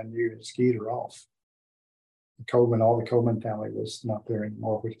everybody I knew at Skeeter off. All the Coleman family was not there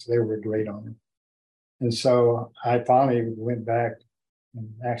anymore, which they were great on him. And so I finally went back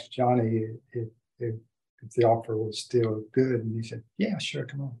and asked Johnny if the offer was still good. And he said, "Yeah, sure,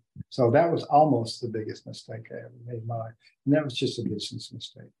 come on." So that was almost the biggest mistake I ever made in my life. And that was just a business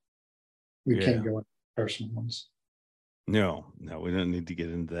mistake. We can't go into personal ones. No, we don't need to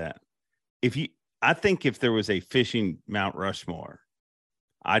get into that. I think if there was a fishing Mount Rushmore,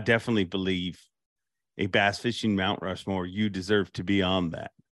 I definitely believe a bass fishing Mount Rushmore, you deserve to be on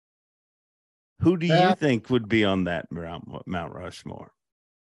that. Who do you think would be on that Mount Rushmore?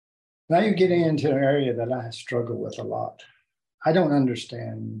 Now you're getting into an area that I struggle with a lot. I don't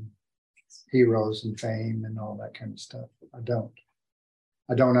understand heroes and fame and all that kind of stuff. I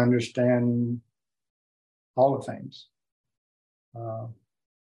don't understand all the things.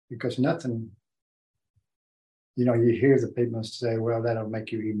 Because nothing, you hear the people say, "Well, that'll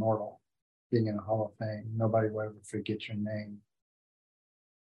make you immortal, being in a Hall of Fame. Nobody will ever forget your name."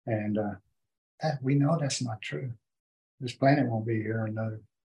 And we know that's not true. This planet won't be here another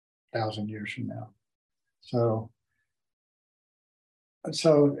 1,000 years from now. So,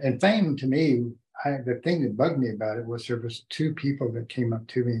 and fame to me, the thing that bugged me about it was there was 2 people that came up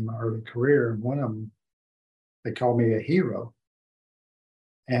to me in my early career, and one of them, they called me a hero.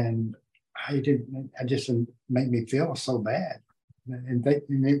 And I just made me feel so bad. And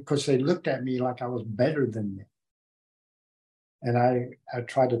because they looked at me like I was better than them. And I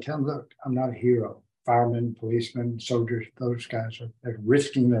tried to tell them, "Look, I'm not a hero. Firemen, policemen, soldiers, those guys are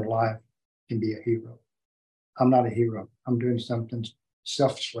risking their life can be a hero. I'm not a hero. I'm doing something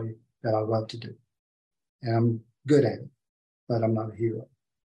selfishly that I love to do. And I'm good at it, but I'm not a hero."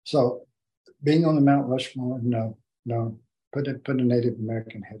 So being on the Mount Rushmore, no. Put a Native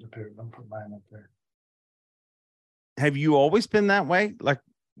American head up there. Don't put mine up there. Have you always been that way? Like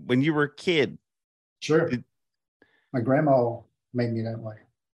when you were a kid? Sure. My grandma made me that way.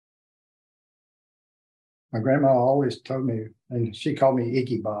 My grandma always told me, and she called me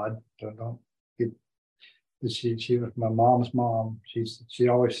Iggy Bod. So don't get. She was my mom's mom. She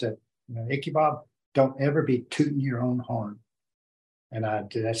always said, "Icky Bob, don't ever be tooting your own horn." And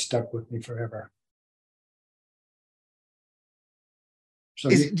that stuck with me forever. So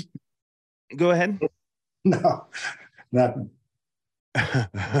go ahead. No, nothing.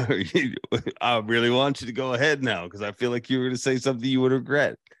 I really want you to go ahead now, because I feel like you were going to say something you would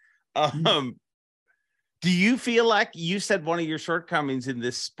regret. Do you feel like you said one of your shortcomings in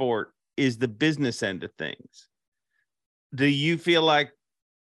this sport is the business end of things? Do you feel like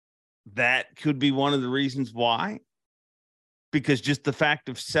that could be one of the reasons why? Because just the fact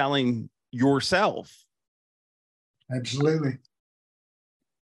of selling yourself. Absolutely.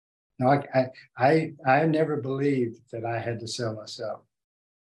 No, I never believed that I had to sell myself.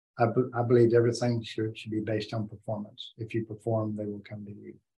 I believed everything should be based on performance. If you perform, they will come to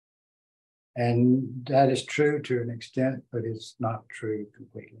you. And that is true to an extent, but it's not true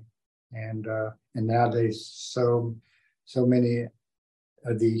completely. And nowadays, so many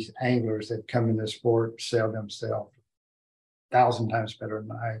of these anglers that come in the sport sell themselves 1,000 times better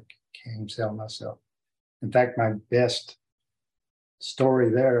than I can sell myself. In fact, my best story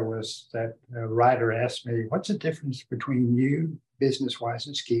there was that a writer asked me, "What's the difference between you, business-wise,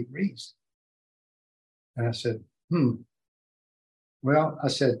 and Skeet Reese?" And I said, Well, I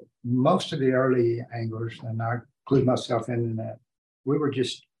said, most of the early anglers, and I include myself in that, we were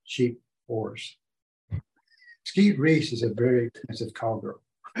just cheap whores. Skeet Reese is a very expensive cowgirl.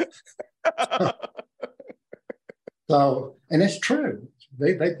 So, and it's true.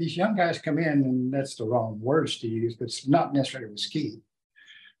 These young guys come in, and that's the wrong words to use, but it's not necessarily with Skeet.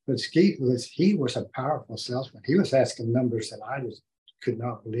 But Skeet he was a powerful salesman. He was asking numbers that I just could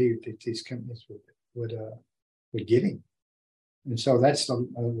not believe that these companies would get him. And so that's a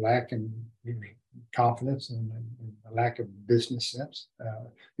lack in confidence and a lack of business sense.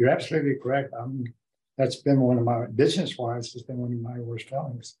 You're absolutely correct. That's been one of my, business-wise, has been one of my worst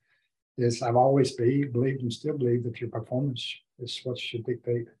failings. Is I've always believed and still believe that your performance is what should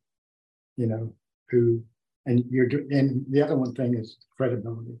dictate, who, and the other one thing is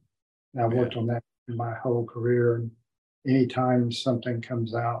credibility. And I've worked on that in my whole career. And anytime something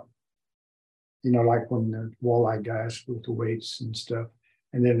comes out, like when the walleye guys with the weights and stuff,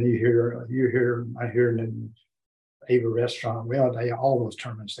 and then I hear in the Ava restaurant, well, all those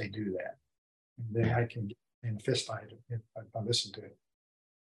tournaments, they do that. And then I can get in a fist fight if I listen to it.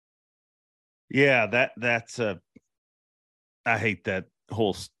 Yeah, that's I hate that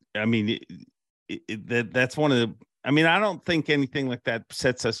whole. I mean, that's one of the. I mean, I don't think anything like that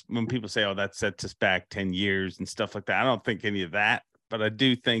sets us. When people say, "Oh, that sets us back 10 years" and stuff like that, I don't think any of that. But I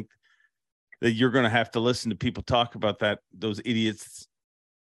do think that you're going to have to listen to people talk about that. Those idiots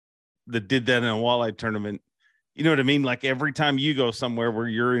that did that in a walleye tournament. You know what I mean? Like every time you go somewhere where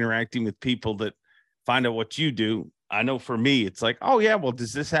you're interacting with people that find out what you do. I know for me, it's like, oh yeah, well,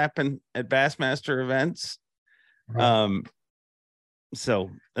 does this happen at Bassmaster events? Right. So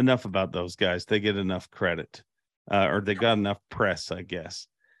enough about those guys. They get enough credit, or they got enough press, I guess.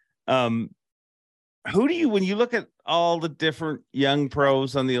 Who do you, when you look at all the different young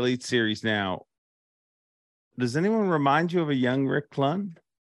pros on the Elite Series now, does anyone remind you of a young Rick Clunn?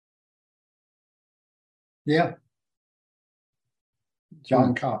 Yeah.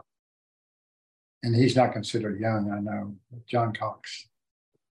 John Cox. And he's not considered young, I know. John Cox.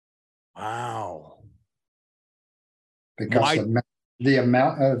 Wow. Because the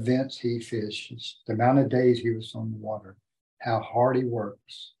amount of events he fishes, the amount of days he was on the water, how hard he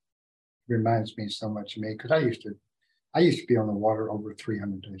works, reminds me so much of me. Because I used to be on the water over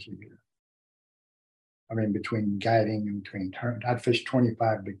 300 days a year. I mean, between guiding and between tournaments, I'd fish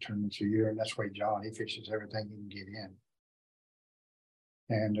 25 big tournaments a year, and that's why John, he fishes everything he can get in.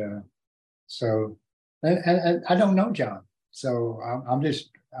 And so, and I don't know John, so I'm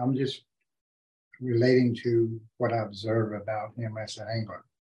just relating to what I observe about him as an angler.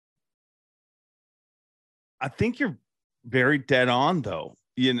 I think you're very dead on, though.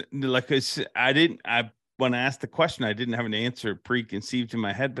 Like when I asked the question, I didn't have an answer preconceived in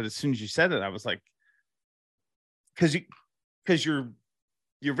my head, but as soon as you said it, I was like, because you're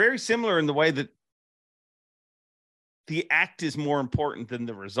very similar in the way that the act is more important than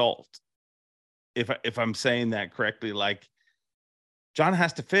the result. If I'm saying that correctly, like John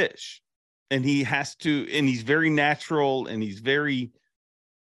has to fish and he's very natural and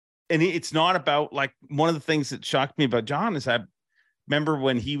it's not about, like, one of the things that shocked me about John is I remember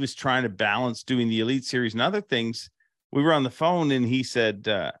when he was trying to balance doing the Elite Series and other things, we were on the phone and he said,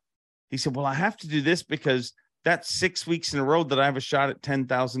 well, I have to do this because that's 6 weeks in a row that I have a shot at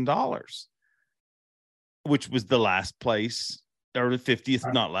 $10,000. Which was the last place, or the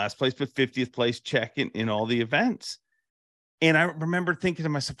 50th, not last place, but 50th place check in all the events. And I remember thinking to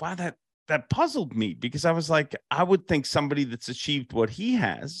myself, wow, that puzzled me, because I was like, I would think somebody that's achieved what he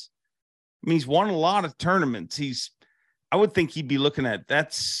has, I mean, he's won a lot of tournaments. I would think he'd be looking at,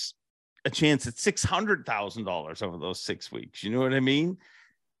 that's a chance at $600,000 over those 6 weeks. You know what I mean?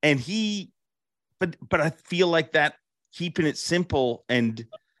 And but I feel like that, keeping it simple and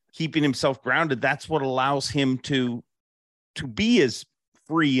keeping himself grounded, that's what allows him to be as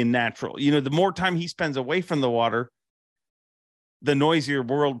free and natural. The more time he spends away from the water, the noisier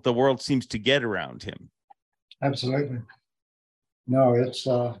world the world seems to get around him. Absolutely. No, it's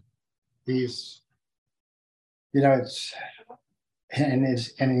he's, you know, it's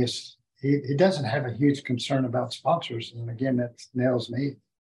he doesn't have a huge concern about sponsors. And again, that nails me.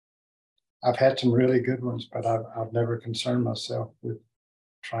 I've had some really good ones, but I've never concerned myself with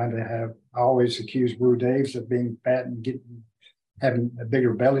trying to have. I always accuse Woo Daves of being fat and having a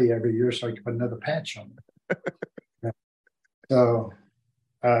bigger belly every year so I can put another patch on it. So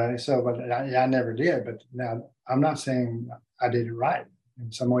but I never did. But now I'm not saying I did it right.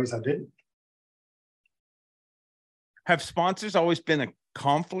 In some ways I didn't. Have sponsors always been a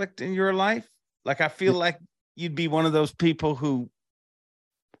conflict in your life? Like, I feel like you'd be one of those people who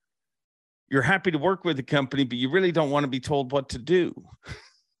you're happy to work with the company, but you really don't want to be told what to do.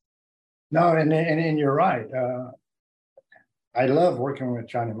 No, and you're right. I love working with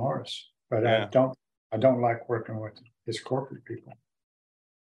Johnny Morris, but yeah. I don't like working with his corporate people,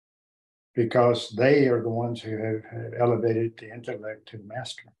 because they are the ones who have elevated the intellect to the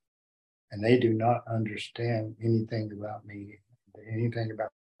master, and they do not understand anything about me, anything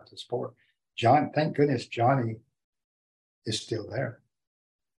about the sport. John, thank goodness Johnny is still there,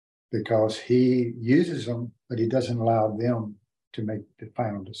 because he uses them, but he doesn't allow them to make the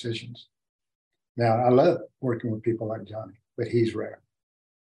final decisions. Now, I love working with people like Johnny, but he's rare.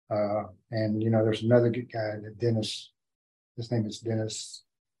 And, you know, there's another good guy, Dennis. His name is Dennis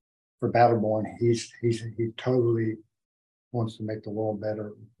for Battleborn. He totally wants to make the world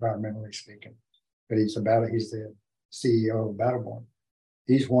better, environmentally speaking. But he's the CEO of Battleborn.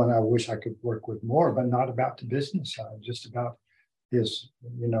 He's one I wish I could work with more, but not about the business side, just about his,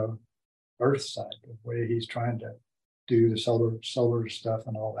 you know, earth side, the way he's trying to do the solar stuff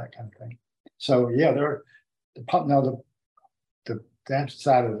and all that kind of thing. So yeah, that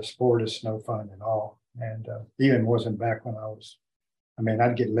side of the sport is no fun at all. And even wasn't back when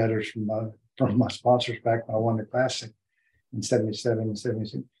I'd get letters from my sponsors back when I won the Classic in 77 and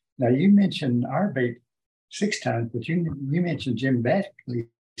 76. Now, you mentioned our bait 6 times, but you mentioned Jim Beckley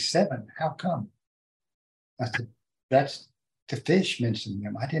 7. How come? I said, that's the fish mentioned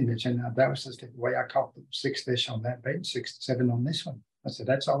them. I didn't mention that. That was just the way I caught the 6 fish on that bait, 6, 7 on this one. I said,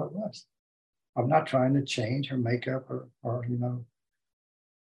 that's all it was. I'm not trying to change or make up or you know.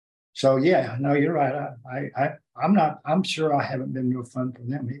 So yeah, no, you're right. I'm sure I haven't been real fun for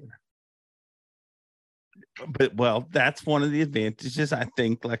them either. But well, that's one of the advantages. I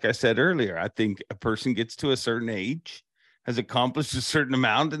think, like I said earlier, I think a person gets to a certain age, has accomplished a certain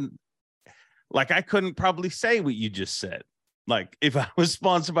amount, and like I couldn't probably say what you just said. Like if I was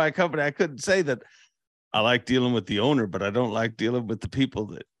sponsored by a company, I couldn't say that I like dealing with the owner, but I don't like dealing with the people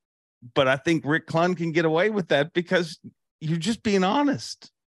that. But I think Rick Clunn can get away with that because you're just being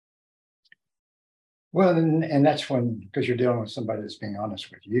honest. Well, and that's because you're dealing with somebody that's being honest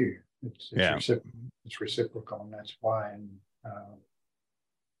with you. It's reciprocal, and that's why. And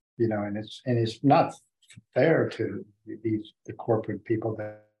you know, and it's not fair to the corporate people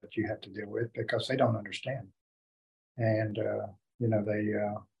that you have to deal with, because they don't understand, and you know,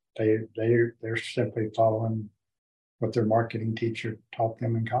 they're simply following what their marketing teacher taught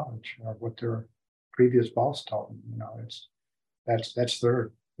them in college, or what their previous boss taught them. You know, that's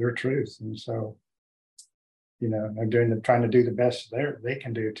their truth, and so. You know, they're trying to do the best they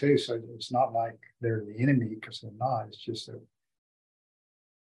can do too. So it's not like they're the enemy, because they're not. It's just that,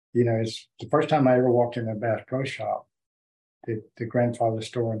 you know, it's the first time I ever walked in a Bass Pro Shop, the grandfather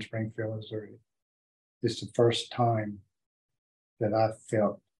store in Springfield, Missouri. It's the first time that I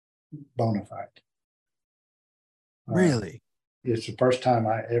felt bona fide. Really? It's the first time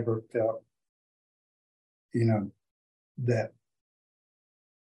I ever felt, you know, that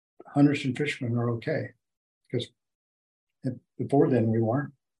hunters and fishermen are okay. Because before then we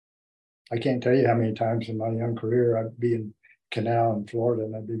weren't. I can't tell you how many times in my young career I'd be in Canal in Florida,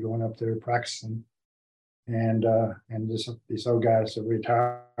 and I'd be going up there practicing, and these old guys that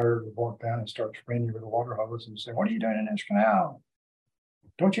retired would walk down and start spraying you with a water hose and say, "What are you doing in this canal?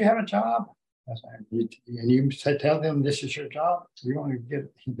 Don't you have a job?" I said, and you tell them this is your job. You want to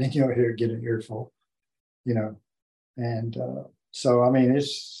then you'll get an earful, you know, and so I mean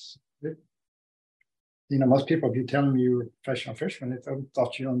you know, most people, if you tell them you were a professional fisherman, they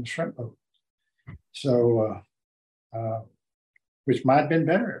thought you were on the shrimp boat. So, which might have been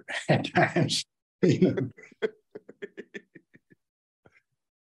better at times. You know.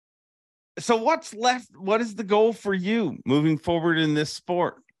 So what's left? What is the goal for you moving forward in this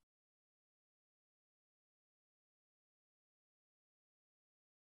sport?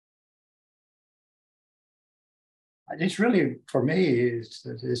 It's really, for me, it's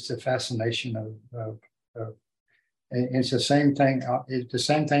the fascination of And it's the same thing. It's the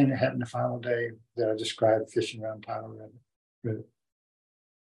same thing that happened the final day that I described fishing around Tyler River.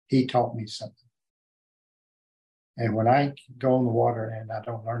 He taught me something. And when I go in the water and I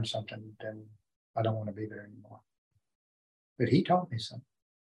don't learn something, then I don't want to be there anymore. But he taught me something.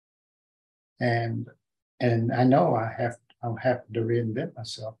 And I know I'll have to reinvent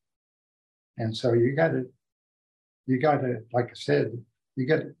myself. And so you gotta, like I said, you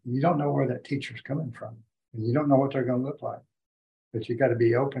don't know where that teacher's coming from. And you don't know what they're going to look like, but you got to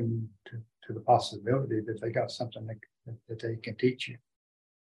be open to the possibility that they got something that they can teach you.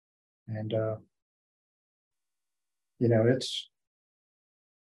 And, you know,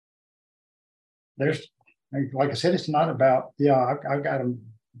 there's, like I said, it's not about, I've got to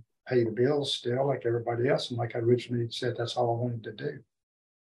pay the bills still like everybody else. And like I originally said, that's all I wanted to do.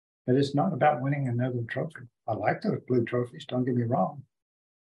 But it's not about winning another trophy. I like those blue trophies, don't get me wrong.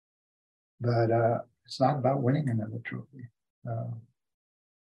 But it's not about winning another trophy.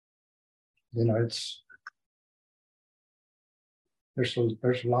 You know,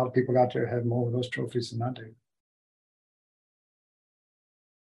 there's a lot of people out there who have more of those trophies than I do.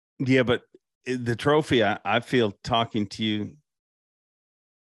 Yeah, but the trophy, I feel talking to you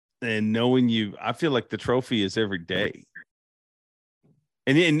and knowing you, I feel like the trophy is every day.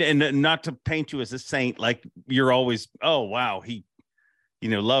 And not to paint you as a saint, like you're always, oh, wow, he, you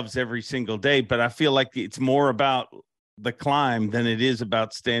know, loves every single day. But I feel like it's more about the climb than it is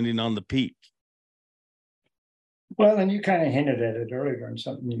about standing on the peak. Well, and you kind of hinted at it earlier in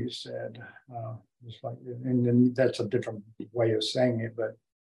something you said, just like, and then that's a different way of saying it. But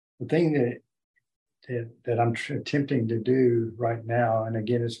the thing that I'm attempting to do right now, and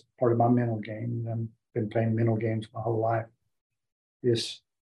again, it's part of my mental game. I've been playing mental games my whole life. Is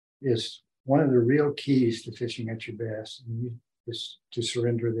one of the real keys to fishing at your best is to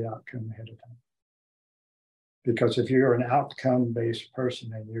surrender the outcome ahead of time. Because if you're an outcome-based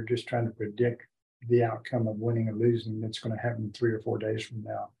person and you're just trying to predict the outcome of winning or losing that's going to happen 3 or 4 days from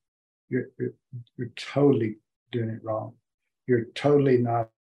now, you're totally doing it wrong. You're totally not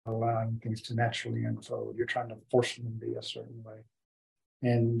allowing things to naturally unfold. You're trying to force them to be a certain way.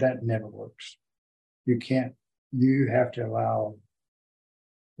 And that never works. You have to allow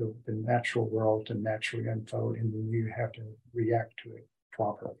the natural world to naturally unfold, and then you have to react to it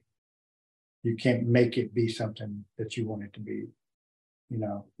properly. You can't make it be something that you want it to be, you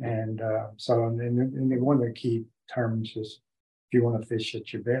know. And so, and one of the key terms is, if you want to fish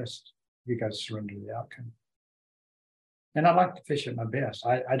at your best, you got to surrender the outcome. And I like to fish at my best.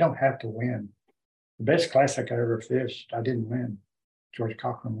 I don't have to win. The best classic I ever fished, I didn't win. George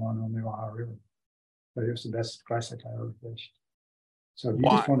Cochran won on the Ohio River, but it was the best classic I ever fished. So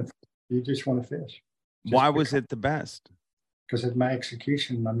you just want to fish. Why was it the best? Because of my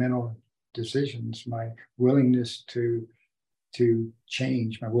execution, my mental decisions, my willingness to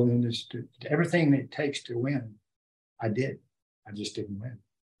change, my willingness to everything that it takes to win. I did. I just didn't win.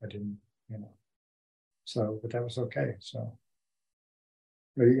 I didn't, you know. So, but that was okay. So,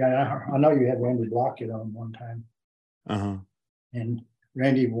 but yeah, I know you had Randy Blockett on one time. And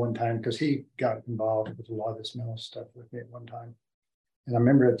Randy one time, because he got involved with a lot of this mental stuff with me at one time. And I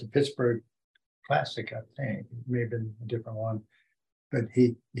remember at the Pittsburgh Classic, I think it may have been a different one, but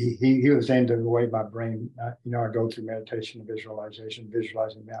he was aimed the way my brain. You know, I go through meditation and visualization,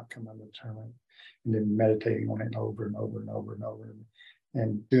 visualizing the outcome of the tournament, and then meditating on it over and over and over and over,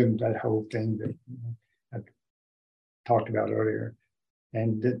 and doing that whole thing that I talked about earlier,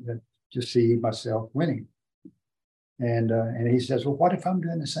 and just see myself winning. And he says, "Well, what if I'm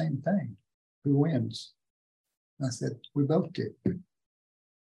doing the same thing? Who wins?" And I said, "We both did."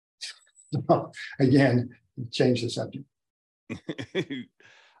 So, again, change the subject.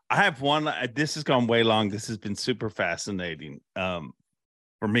 I have one. This has gone way long. This has been super fascinating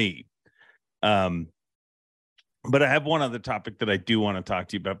for me. But I have one other topic that I do want to talk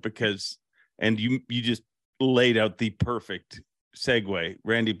to you about, because, and you just laid out the perfect segue.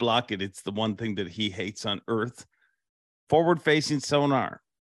 Randy Blockett, it's the one thing that he hates on earth: forward-facing sonar.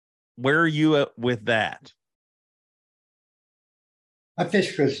 Where are you at with that? I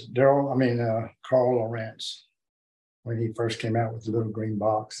fished with Carl Lawrence when he first came out with the little green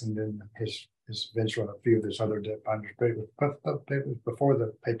box, and then his venture on a few of his other dip finders. But it was before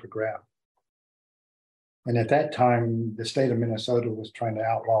the paper graph. And at that time, the state of Minnesota was trying to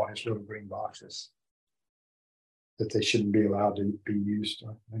outlaw his little green boxes, that they shouldn't be allowed to be used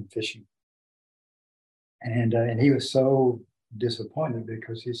in fishing. And he was so disappointed,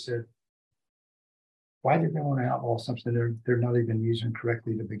 because he said, why did they want to outlaw something they're not even using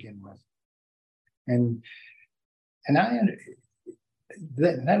correctly to begin with? And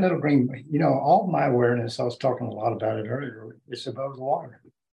that little green, all my awareness, I was talking a lot about it earlier, it's above the water.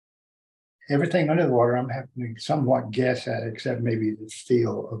 Everything under the water, I'm having to somewhat guess at, except maybe the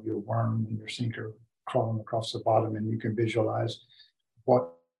feel of your worm and your sinker crawling across the bottom, and you can visualize what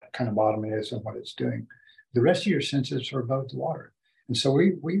kind of bottom it is and what it's doing. The rest of your senses are above the water. And so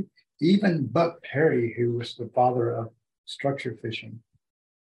we even Buck Perry, who was the father of structure fishing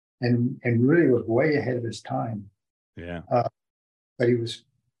and really was way ahead of his time. Yeah. But he was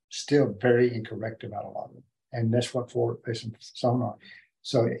still very incorrect about a lot of it. And that's what forward-facing sonar.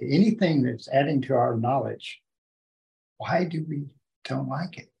 So anything that's adding to our knowledge, why do we don't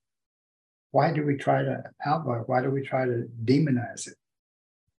like it? Why do we try to outlaw? Why do we try to demonize it?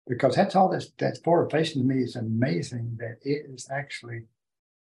 Because that's all that's forward-facing to me is amazing that it is actually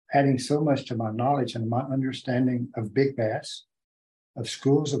adding so much to my knowledge and my understanding of big bass, of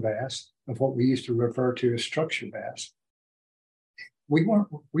schools of bass, of what we used to refer to as structure bass. We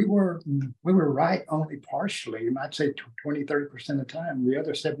were right only partially. I'd say 20, 30% of the time. The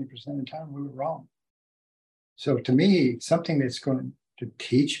other 70% of the time, we were wrong. So to me, something that's going to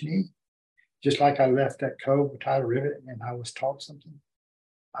teach me, just like I left that cove with Tyler Rivet and I was taught something,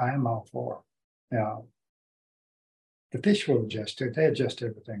 I am all for. Now, the fish will adjust to it. They adjust to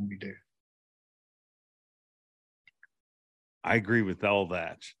everything we do. I agree with all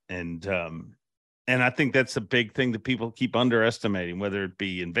that. And I think that's a big thing that people keep underestimating, whether it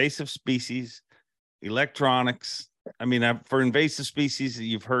be invasive species, electronics. I mean, for invasive species,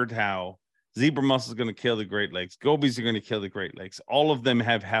 you've heard how zebra mussel is going to kill the Great Lakes. Gobies are going to kill the Great Lakes. All of them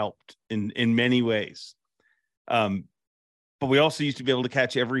have helped in many ways. But we also used to be able to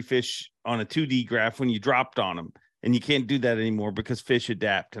catch every fish on a 2D graph when you dropped on them. And you can't do that anymore because fish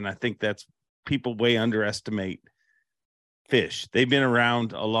adapt. And I think that's people way underestimate fish. They've been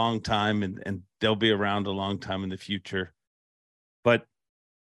around a long time and they'll be around a long time in the future. But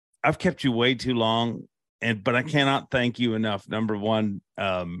I've kept you way too long. But I cannot thank you enough. Number one,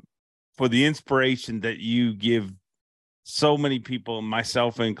 for the inspiration that you give so many people,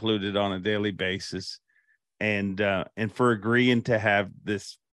 myself included, on a daily basis. And for agreeing to have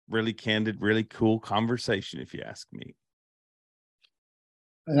this really candid, really cool conversation, if you ask me.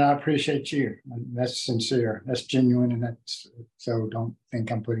 And I appreciate you. That's sincere. That's genuine. And so don't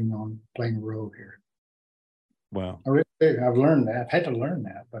think I'm playing a role here. Well, I really do. I've learned that. I've had to learn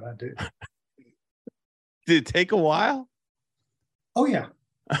that, but I do. Did it take a while? Oh, yeah.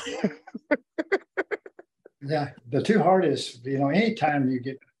 Yeah. The two hardest, anytime you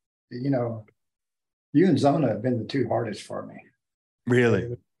get, you and Zona have been the two hardest for me.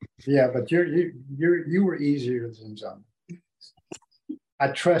 Really? Yeah, but you were easier than Zona. I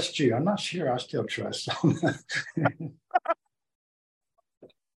trust you. I'm not sure I still trust Zona.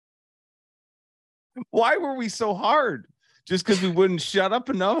 Why were we so hard? Just because we wouldn't shut up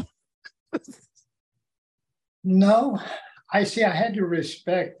enough? No, I had to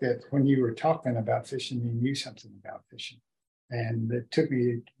respect that when you were talking about fishing, you knew something about fishing. And it took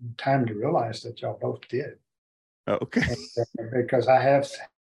me time to realize that y'all both did. Okay. Because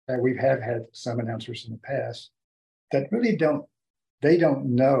we've had some announcers in the past that really don't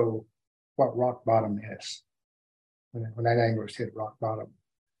know what rock bottom is. When that angler's hit rock bottom,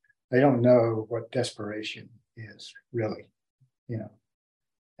 they don't know what desperation is really,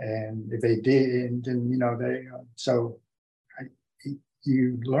 And if they did, then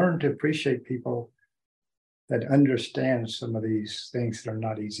you learn to appreciate people that understand some of these things that are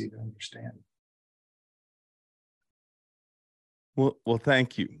not easy to understand. Well,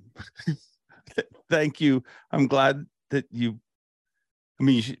 thank you. Thank you. I'm glad that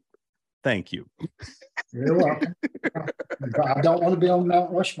thank you. You're welcome. I don't want to be on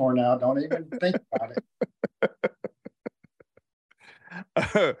Mount Rushmore now. Don't even think about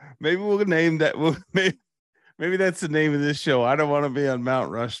it. Maybe we'll name that. Maybe that's the name of this show. I don't want to be on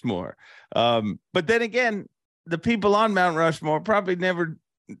Mount Rushmore. But then again, the people on Mount Rushmore probably never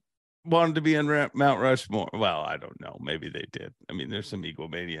wanted to be on Mount Rushmore. Well, I don't know. Maybe they did. I mean, there's some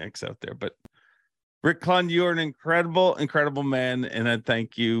egomaniacs out there. But Rick Clunn, you are an incredible man, and I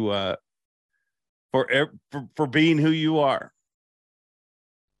thank you for being who you are.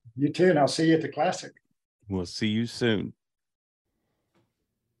 You too, and I'll see you at the Classic. We'll see you soon.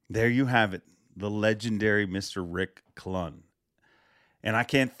 There you have it, the legendary Mr. Rick Clunn. And I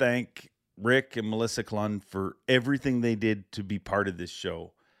can't thank Rick and Melissa Clunn for everything they did to be part of this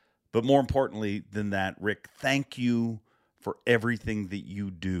show. But more importantly than that, Rick, thank you for everything that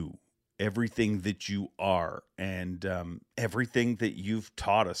you do, everything that you are, and everything that you've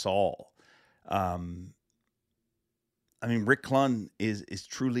taught us all. Rick Clunn is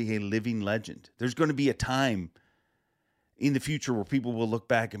truly a living legend. There's going to be a time in the future where people will look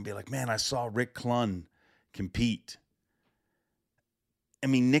back and be like, man, I saw Rick Clunn compete. I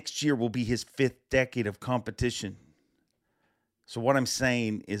mean, next year will be his 5th decade of competition. So what I'm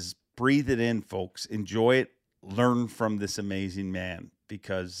saying is breathe it in, folks. Enjoy it. Learn from this amazing man,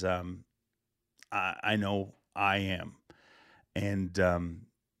 because I know I am. And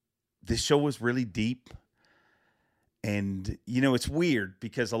this show was really deep. And, you know, it's weird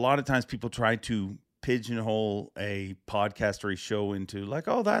because a lot of times people try to pigeonhole a podcast or a show into like,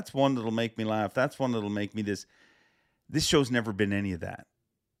 oh, that's one that'll make me laugh. That's one that'll make me this. This show's never been any of that.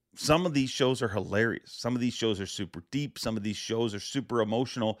 Some of these shows are hilarious. Some of these shows are super deep. Some of these shows are super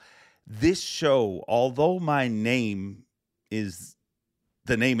emotional. This show, although my name is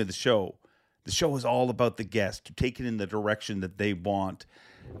the name of the show is all about the guest, to take it in the direction that they want,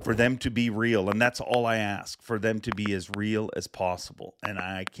 for them to be real. And that's all I ask, for them to be as real as possible. And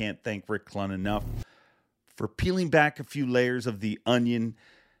I can't thank Rick Clunn enough for peeling back a few layers of the onion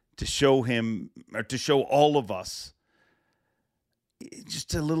to show him, or to show all of us,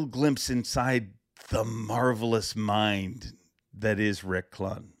 just a little glimpse inside the marvelous mind that is Rick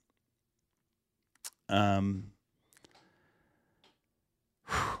Clunn. It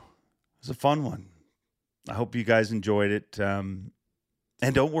was a fun one. I hope you guys enjoyed it.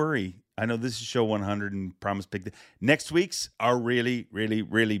 And don't worry, I know this is show 100 and promise big. Next week's our really, really,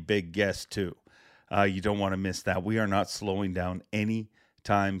 really big guest too. You don't want to miss that. We are not slowing down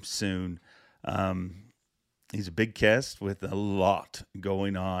anytime soon. He's a big guest with a lot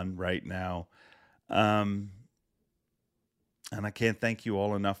going on right now. And I can't thank you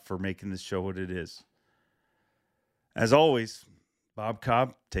all enough for making this show what it is. As always, Bob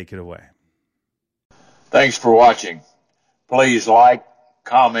Cobb, take it away. Thanks for watching. Please like,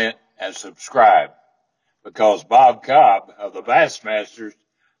 comment, and subscribe, because Bob Cobb of the Bassmasters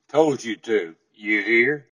told you to. You hear?